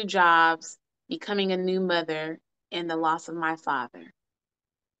of two jobs, becoming a new mother, and the loss of my father.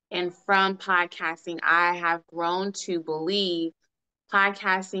 And from podcasting, I have grown to believe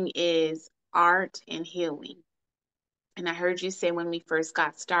podcasting is art and healing. And I heard you say when we first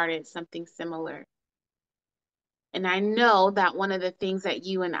got started something similar. And I know that one of the things that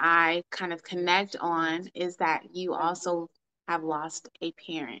you and I kind of connect on is that you also have lost a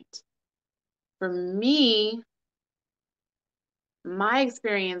parent. For me, my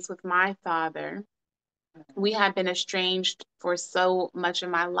experience with my father, we had been estranged for so much of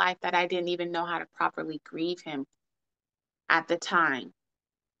my life that I didn't even know how to properly grieve him at the time.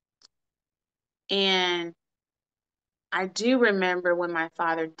 And I do remember when my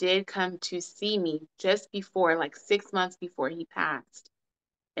father did come to see me just before, like 6 months before he passed,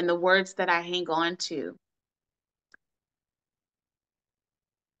 and the words that I hang on to: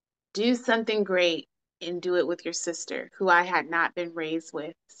 do something great and do it with your sister, who I had not been raised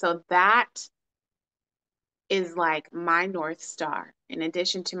with. So that is like my North Star. In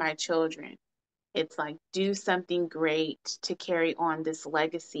addition to my children, it's like, do something great to carry on this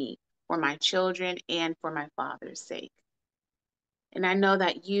legacy for my children and for my father's sake. And I know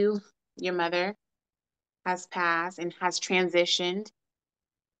that your mother, has passed and has transitioned.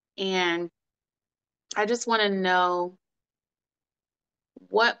 And I just want to know,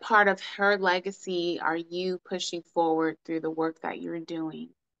 what part of her legacy are you pushing forward through the work that you're doing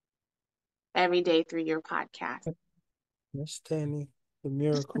every day through your podcast? Miss Danny, the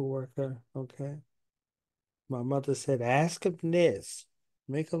miracle worker. Okay. My mother said, ask him this.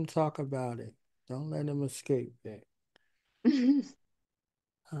 Make him talk about it. Don't let him escape it.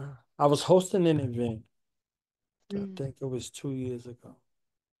 I was hosting an event. I think it was 2 years ago.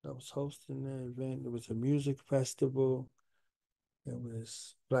 I was hosting an event. It was a music festival. It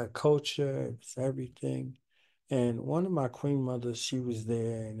was Black culture. It was everything. And one of my queen mothers, she was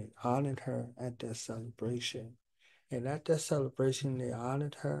there, and it honored her at that celebration. And at that celebration, they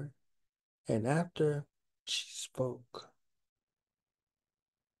honored her. And after she spoke,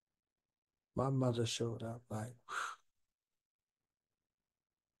 my mother showed up. Like,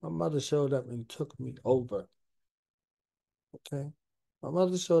 my mother showed up and took me over. Okay. My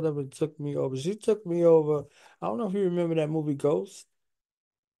mother showed up and took me over. She took me over. I don't know if you remember that movie Ghost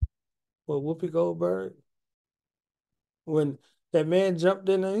with Whoopi Goldberg. When that man jumped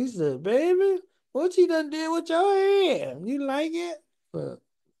in and he said, baby, what you done did with your hand? You like it? But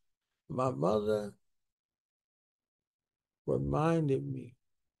my mother reminded me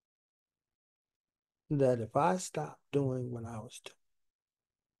that if I stopped doing what I was doing,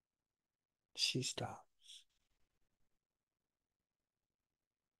 she stops.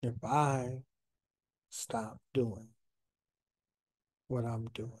 If I stop doing what I'm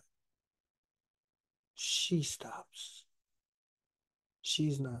doing, she stops.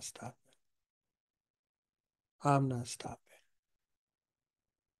 She's not stopping. I'm not stopping.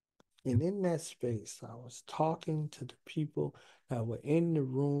 And in that space, I was talking to the people that were in the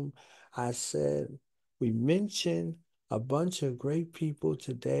room. I said, we mentioned a bunch of great people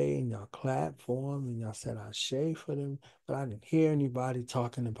today in your platform, and y'all said I shade for them, but I didn't hear anybody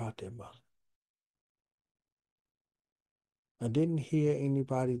talking about their mother. I didn't hear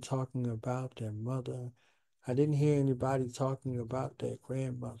anybody talking about their mother. I didn't hear anybody talking about their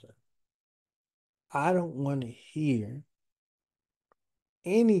grandmother. I don't want to hear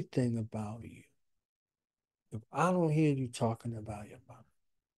anything about you if I don't hear you talking about your mother.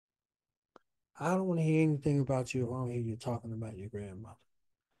 I don't want to hear anything about you if I don't hear you talking about your grandmother.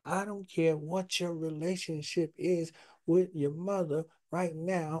 I don't care what your relationship is with your mother right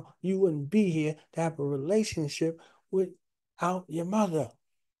now. You wouldn't be here to have a relationship without your mother.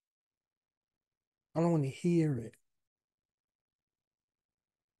 I don't want to hear it.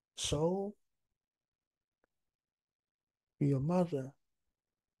 So, your mother,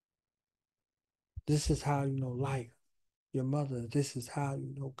 this is how you know life. Your mother, this is how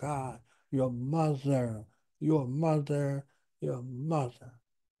you know God. Your mother, your mother, your mother.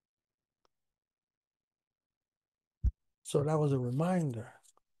 So that was a reminder.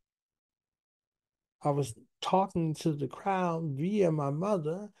 I was talking to the crowd via my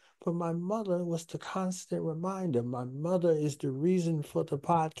mother, but my mother was the constant reminder. My mother is the reason for the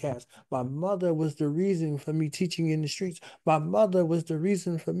podcast. My mother was the reason for me teaching in the streets. My mother was the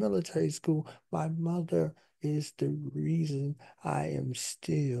reason for military school. My mother is the reason I am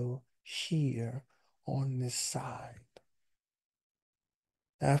still here on this side.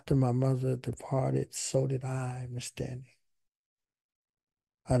 After my mother departed, so did I, Miss Danny.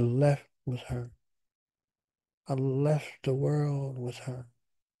 I left with her. I left the world with her.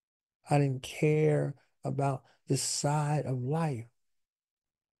 I didn't care about this side of life.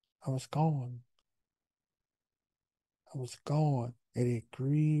 I was gone. I was gone. And it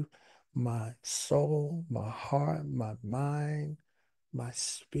grieved my soul, my heart, my mind, my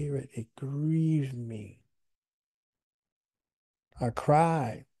spirit. It grieved me. I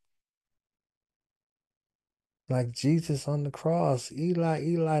cried like Jesus on the cross. Eli,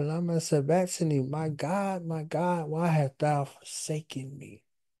 Eli, lama sabachthani. My God, why hast thou forsaken me?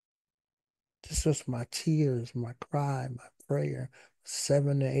 This was my tears, my cry, my prayer.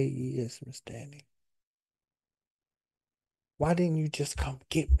 7 to 8 years, Miss Danny. Why didn't you just come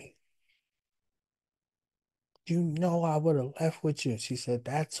get me? You know I would have left with you. She said,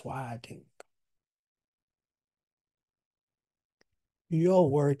 that's why I didn't. Your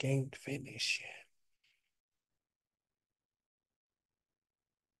work ain't finished yet.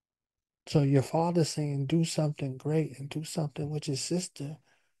 So your father saying do something great and do something with your sister.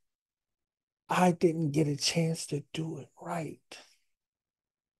 I didn't get a chance to do it right.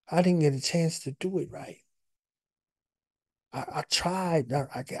 I didn't get a chance to do it right. I tried.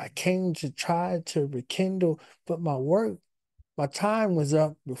 I came to try to rekindle, but my time was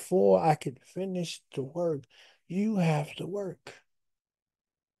up before I could finish the work. You have the work.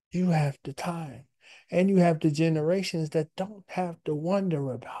 You have the time. And you have the generations that don't have to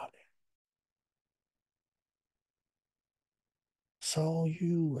wonder about it. So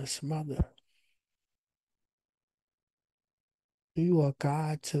you, as mother, you are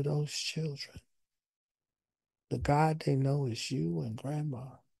God to those children. The God they know is you and grandma.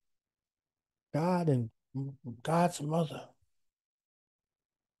 God and God's mother.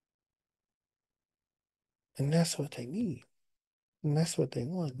 And that's what they need. And that's what they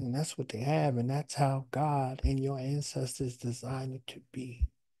want. And that's what they have. And that's how God and your ancestors designed it to be.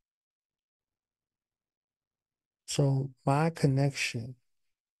 So my connection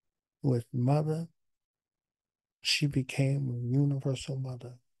with mother, she became a universal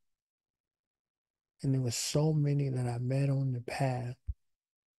mother. And there were so many that I met on the path.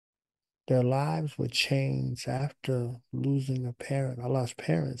 Their lives were changed after losing a parent. I lost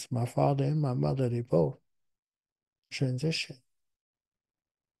parents, my father and my mother, they both transitioned.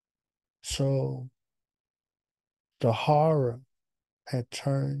 So the horror had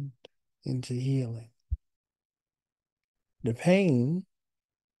turned into healing. The pain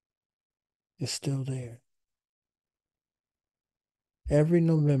is still there. Every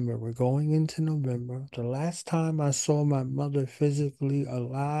November, we're going into November. The last time I saw my mother physically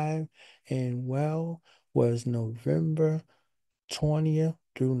alive and well was November 20th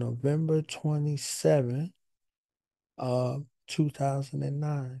through November 27th of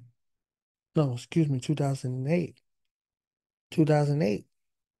 2009. No, excuse me, 2008. 2008.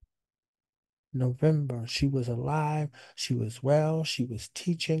 November. She was alive. She was well. She was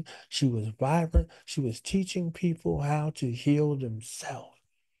teaching. She was vibrant. She was teaching people how to heal themselves.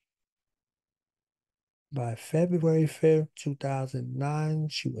 By February 5th, 2009,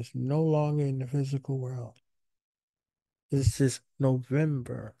 she was no longer in the physical world. This is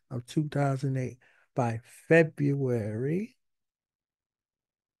November of 2008. By February,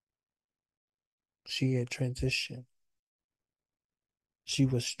 she had transitioned. She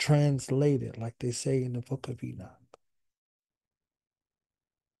was translated, like they say in the book of Enoch.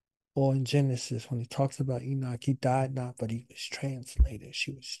 Or in Genesis, when he talks about Enoch, he died not, but he was translated.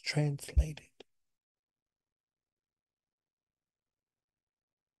 She was translated.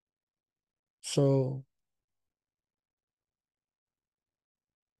 So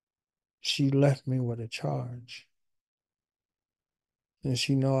she left me with a charge. And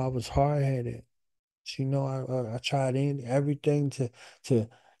she know I was hard-headed. She know I tried everything to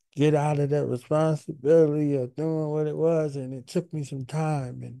get out of that responsibility of doing what it was, and it took me some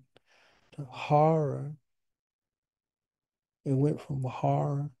time and the horror. It went from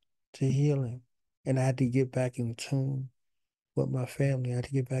horror to healing, and I had to get back in tune with my family. I had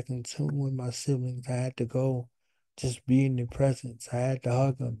to get back in tune with my siblings. I had to go, just be in their presence. I had to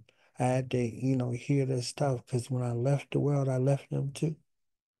hug them. I had to, hear their stuff because when I left the world, I left them too.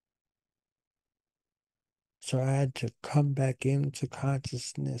 So I had to come back into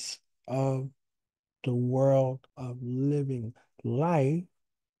consciousness of the world of living. Life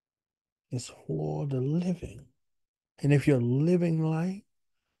is for the living. And if you're living life,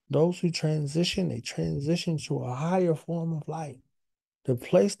 those who transition, they transition to a higher form of life, the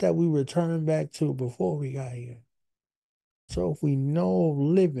place that we returned back to before we got here. So if we know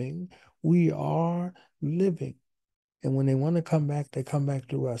living, we are living. And when they want to come back, they come back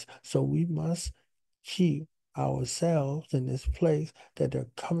to us. So we must keep ourselves in this place that they're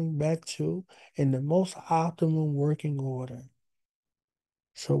coming back to in the most optimum working order.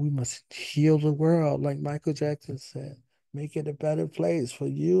 So we must heal the world, like Michael Jackson said. Make it a better place for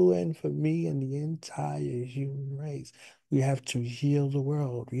you and for me and the entire human race. We have to heal the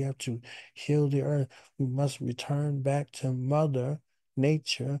world. We have to heal the earth. We must return back to Mother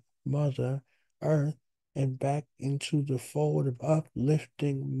Nature, Mother Earth, and back into the fold of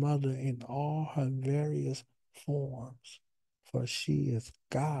uplifting Mother in all her various forms. For she is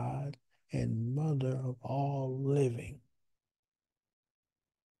God and Mother of all living.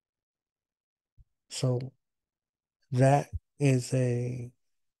 So that is a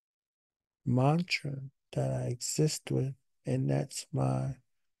mantra that I exist with, and that's my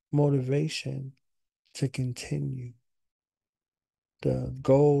motivation to continue. The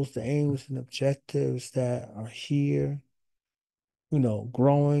goals, the aims, and objectives that are here,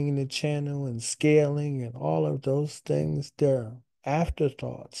 growing in the channel and scaling and all of those things, they're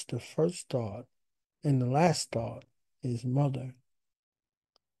afterthoughts. The first thought and the last thought is mother.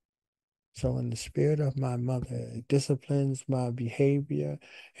 So, in the spirit of my mother, it disciplines my behavior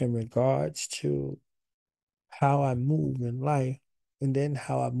in regards to how I move in life and then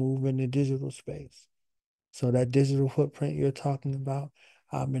how I move in the digital space. So, that digital footprint you're talking about,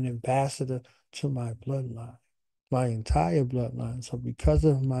 I'm an ambassador to my bloodline, my entire bloodline. So, because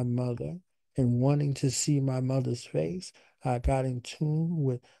of my mother and wanting to see my mother's face, I got in tune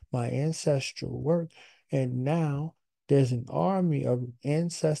with my ancestral work. And now there's an army of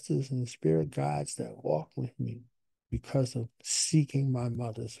ancestors and spirit guides that walk with me because of seeking my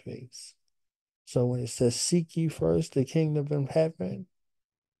mother's face. So when it says, seek ye first the kingdom of heaven,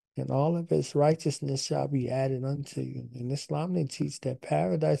 and all of its righteousness shall be added unto you. In Islam, they teach that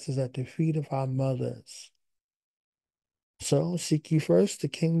paradise is at the feet of our mothers. So seek ye first the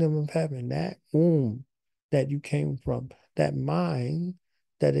kingdom of heaven, that womb that you came from, that mind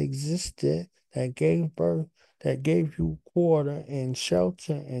that existed, that gave birth, that gave you quarter and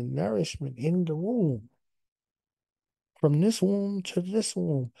shelter and nourishment in the womb. From this womb to this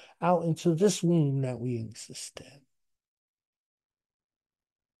womb, out into this womb that we exist in.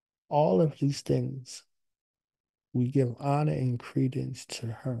 All of these things, we give honor and credence to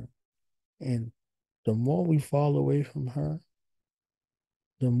her. And the more we fall away from her,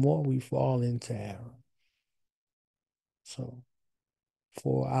 the more we fall into error. So,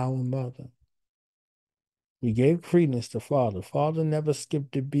 for our mother, we gave credence to Father. Father never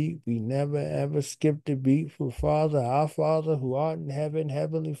skipped a beat. We never ever skipped a beat for Father, our Father who art in heaven,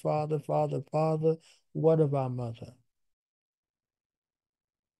 Heavenly Father, Father, Father. What of our mother?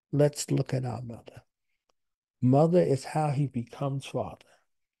 Let's look at our mother. Mother is how he becomes Father.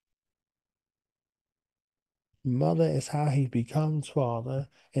 Mother is how he becomes father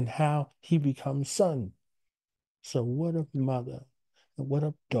and how he becomes son. So what of mother? And what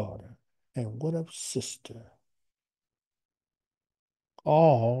of daughter? And what of sister?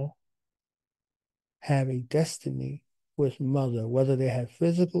 All have a destiny with mother, whether they have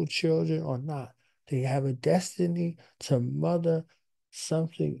physical children or not. They have a destiny to mother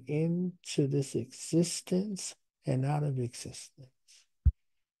something into this existence and out of existence.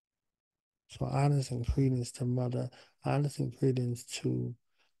 So honors and credence to mother, honors and credence to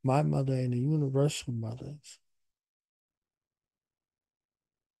my mother and the universal mothers.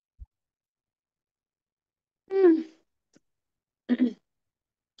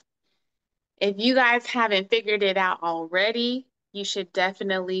 If you guys haven't figured it out already, you should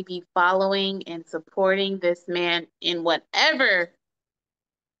definitely be following and supporting this man in whatever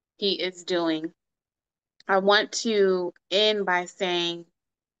he is doing. I want to end by saying,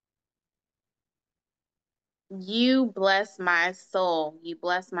 you bless my soul, you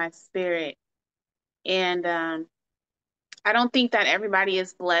bless my spirit. And I don't think that everybody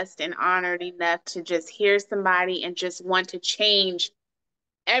is blessed and honored enough to just hear somebody and just want to change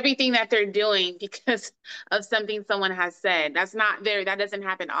everything that they're doing because of something someone has said. That doesn't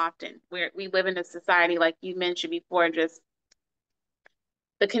happen often. We live in a society, like you mentioned before, just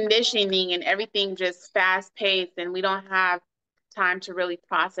the conditioning and everything just fast paced, and we don't have time to really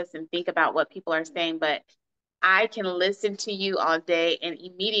process and think about what people are saying. But I can listen to you all day and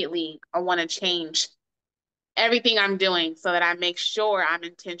immediately I want to change everything I'm doing so that I make sure I'm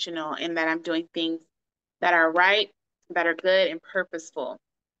intentional and that I'm doing things that are right, that are good and purposeful.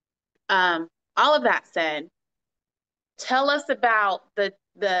 Um, all of that said, tell us about the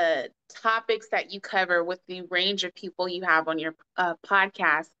topics that you cover with the range of people you have on your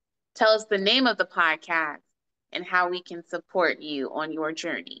podcast. Tell us the name of the podcast and how we can support you on your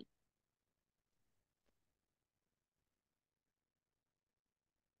journey.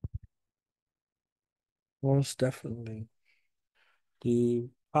 Most definitely. The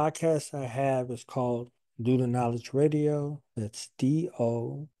podcast I have is called Do the Knowledge Radio. That's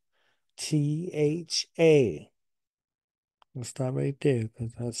DOTHA. I'll stop right there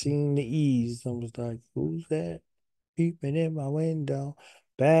because I seen the E's. I was like, who's that? Peeping in my window.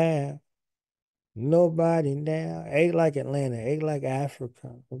 Bad. Nobody now. Ain't like Atlanta. Ain't like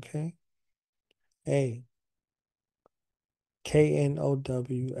Africa. Okay? Hey.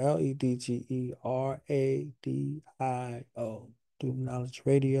 KNOWLEDGERADIO. Do Knowledge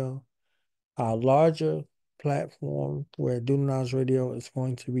Radio. Our larger platform where Do Knowledge Radio is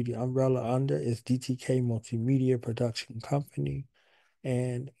going to be the umbrella under is DTK Multimedia Production Company.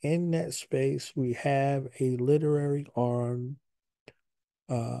 And in that space, we have a literary arm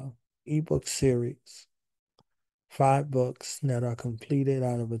ebook series, 5 books that are completed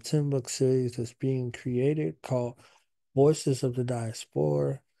out of a 10-book series that's being created called Voices of the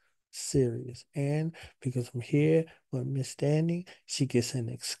Diaspora series. And because I'm here with Miss Danny, she gets an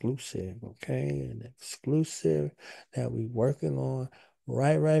exclusive, okay? An exclusive that we working on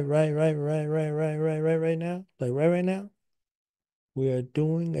right now. Like right now. We are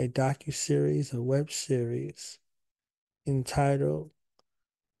doing a docu-series, a web series entitled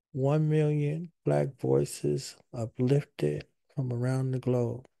 1 Million Black Voices Uplifted from Around the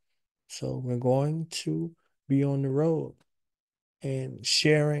Globe. So we're going to be on the road and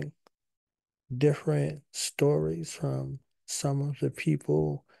sharing different stories from some of the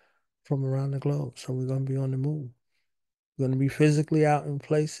people from around the globe. So we're going to be on the move. We're going to be physically out in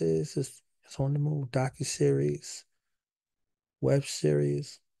places. It's on the move. Docu-series, web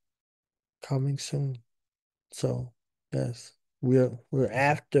series coming soon. So yes, we're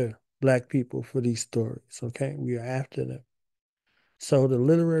after black people for these stories. Okay, we are after them. So the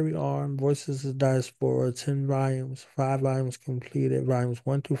literary arm, Voices of Diaspora, 10 volumes, 5 volumes completed. Volumes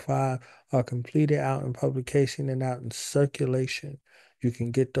 1 through 5 are completed, out in publication and out in circulation. You can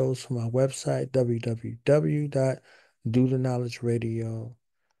get those from our website,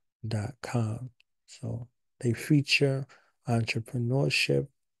 www.dothenowledgeradio.com. So they feature entrepreneurship,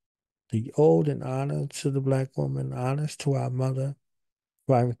 the ode and honor to the black woman, honors to our mother.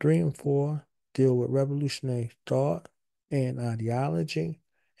 Volume 3 and 4 deal with revolutionary thought and ideology,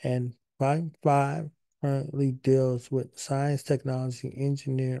 and Volume 5 currently deals with science, technology,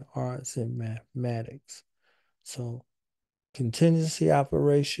 engineering, arts, and mathematics. So, contingency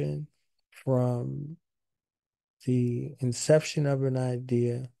operation from the inception of an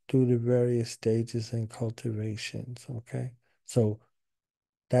idea through the various stages and cultivations. Okay. So,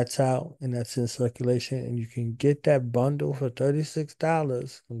 that's out and that's in circulation, and you can get that bundle for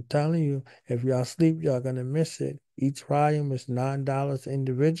 $36. I'm telling you, if y'all sleep, y'all gonna miss it. Each volume is $9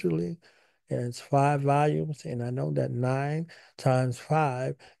 individually, And it's 5 volumes, and I know that 9 times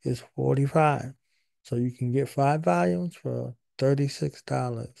 5 is 45. So you can get 5 volumes for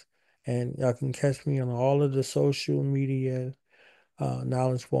 $36. And y'all can catch me on all of the social media,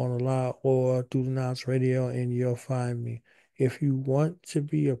 Knowledge Born Aloud, or through the Knowledge Radio, and you'll find me. If you want to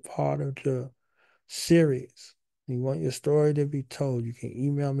be a part of the series, you want your story to be told, you can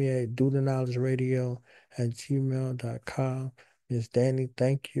email me at dothe@gmail.com. Miss Danny,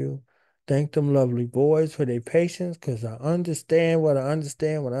 thank you. Thank them lovely boys for their patience, because I understand what I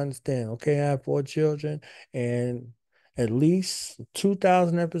understand, what I understand. Okay, I have 4 children, and at least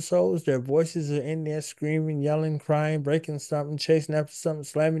 2,000 episodes, their voices are in there screaming, yelling, crying, breaking something, chasing after something,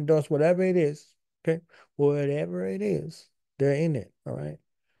 slamming doors, whatever it is. Okay, whatever it is, they're in it. All right.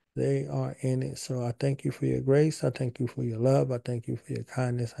 They are in it. So I thank you for your grace. I thank you for your love. I thank you for your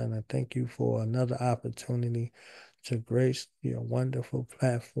kindness. And I thank you for another opportunity to grace your wonderful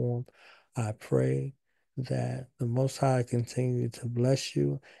platform. I pray that the Most High continue to bless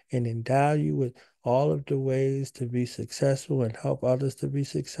you and endow you with all of the ways to be successful and help others to be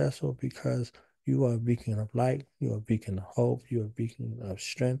successful, because you are a beacon of light. You are a beacon of hope. You are a beacon of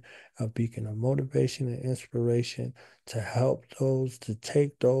strength, a beacon of motivation and inspiration to help those, to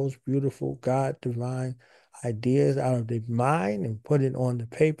take those beautiful God divine ideas out of their mind and put it on the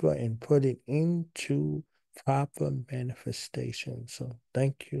paper and put it into proper manifestation. So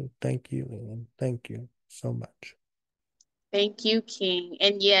thank you, and thank you so much. Thank you, King.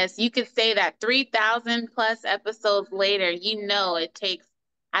 And yes, you could say that 3,000 plus episodes later, you know it takes,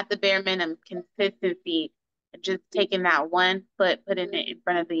 at the bare minimum, consistency, just taking that one foot, putting it in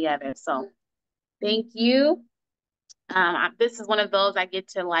front of the other. So thank you. This is one of those I get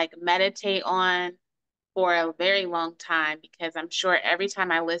to like meditate on for a very long time, because I'm sure every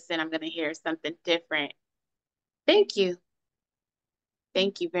time I listen, I'm going to hear something different. Thank you.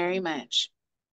 Thank you very much.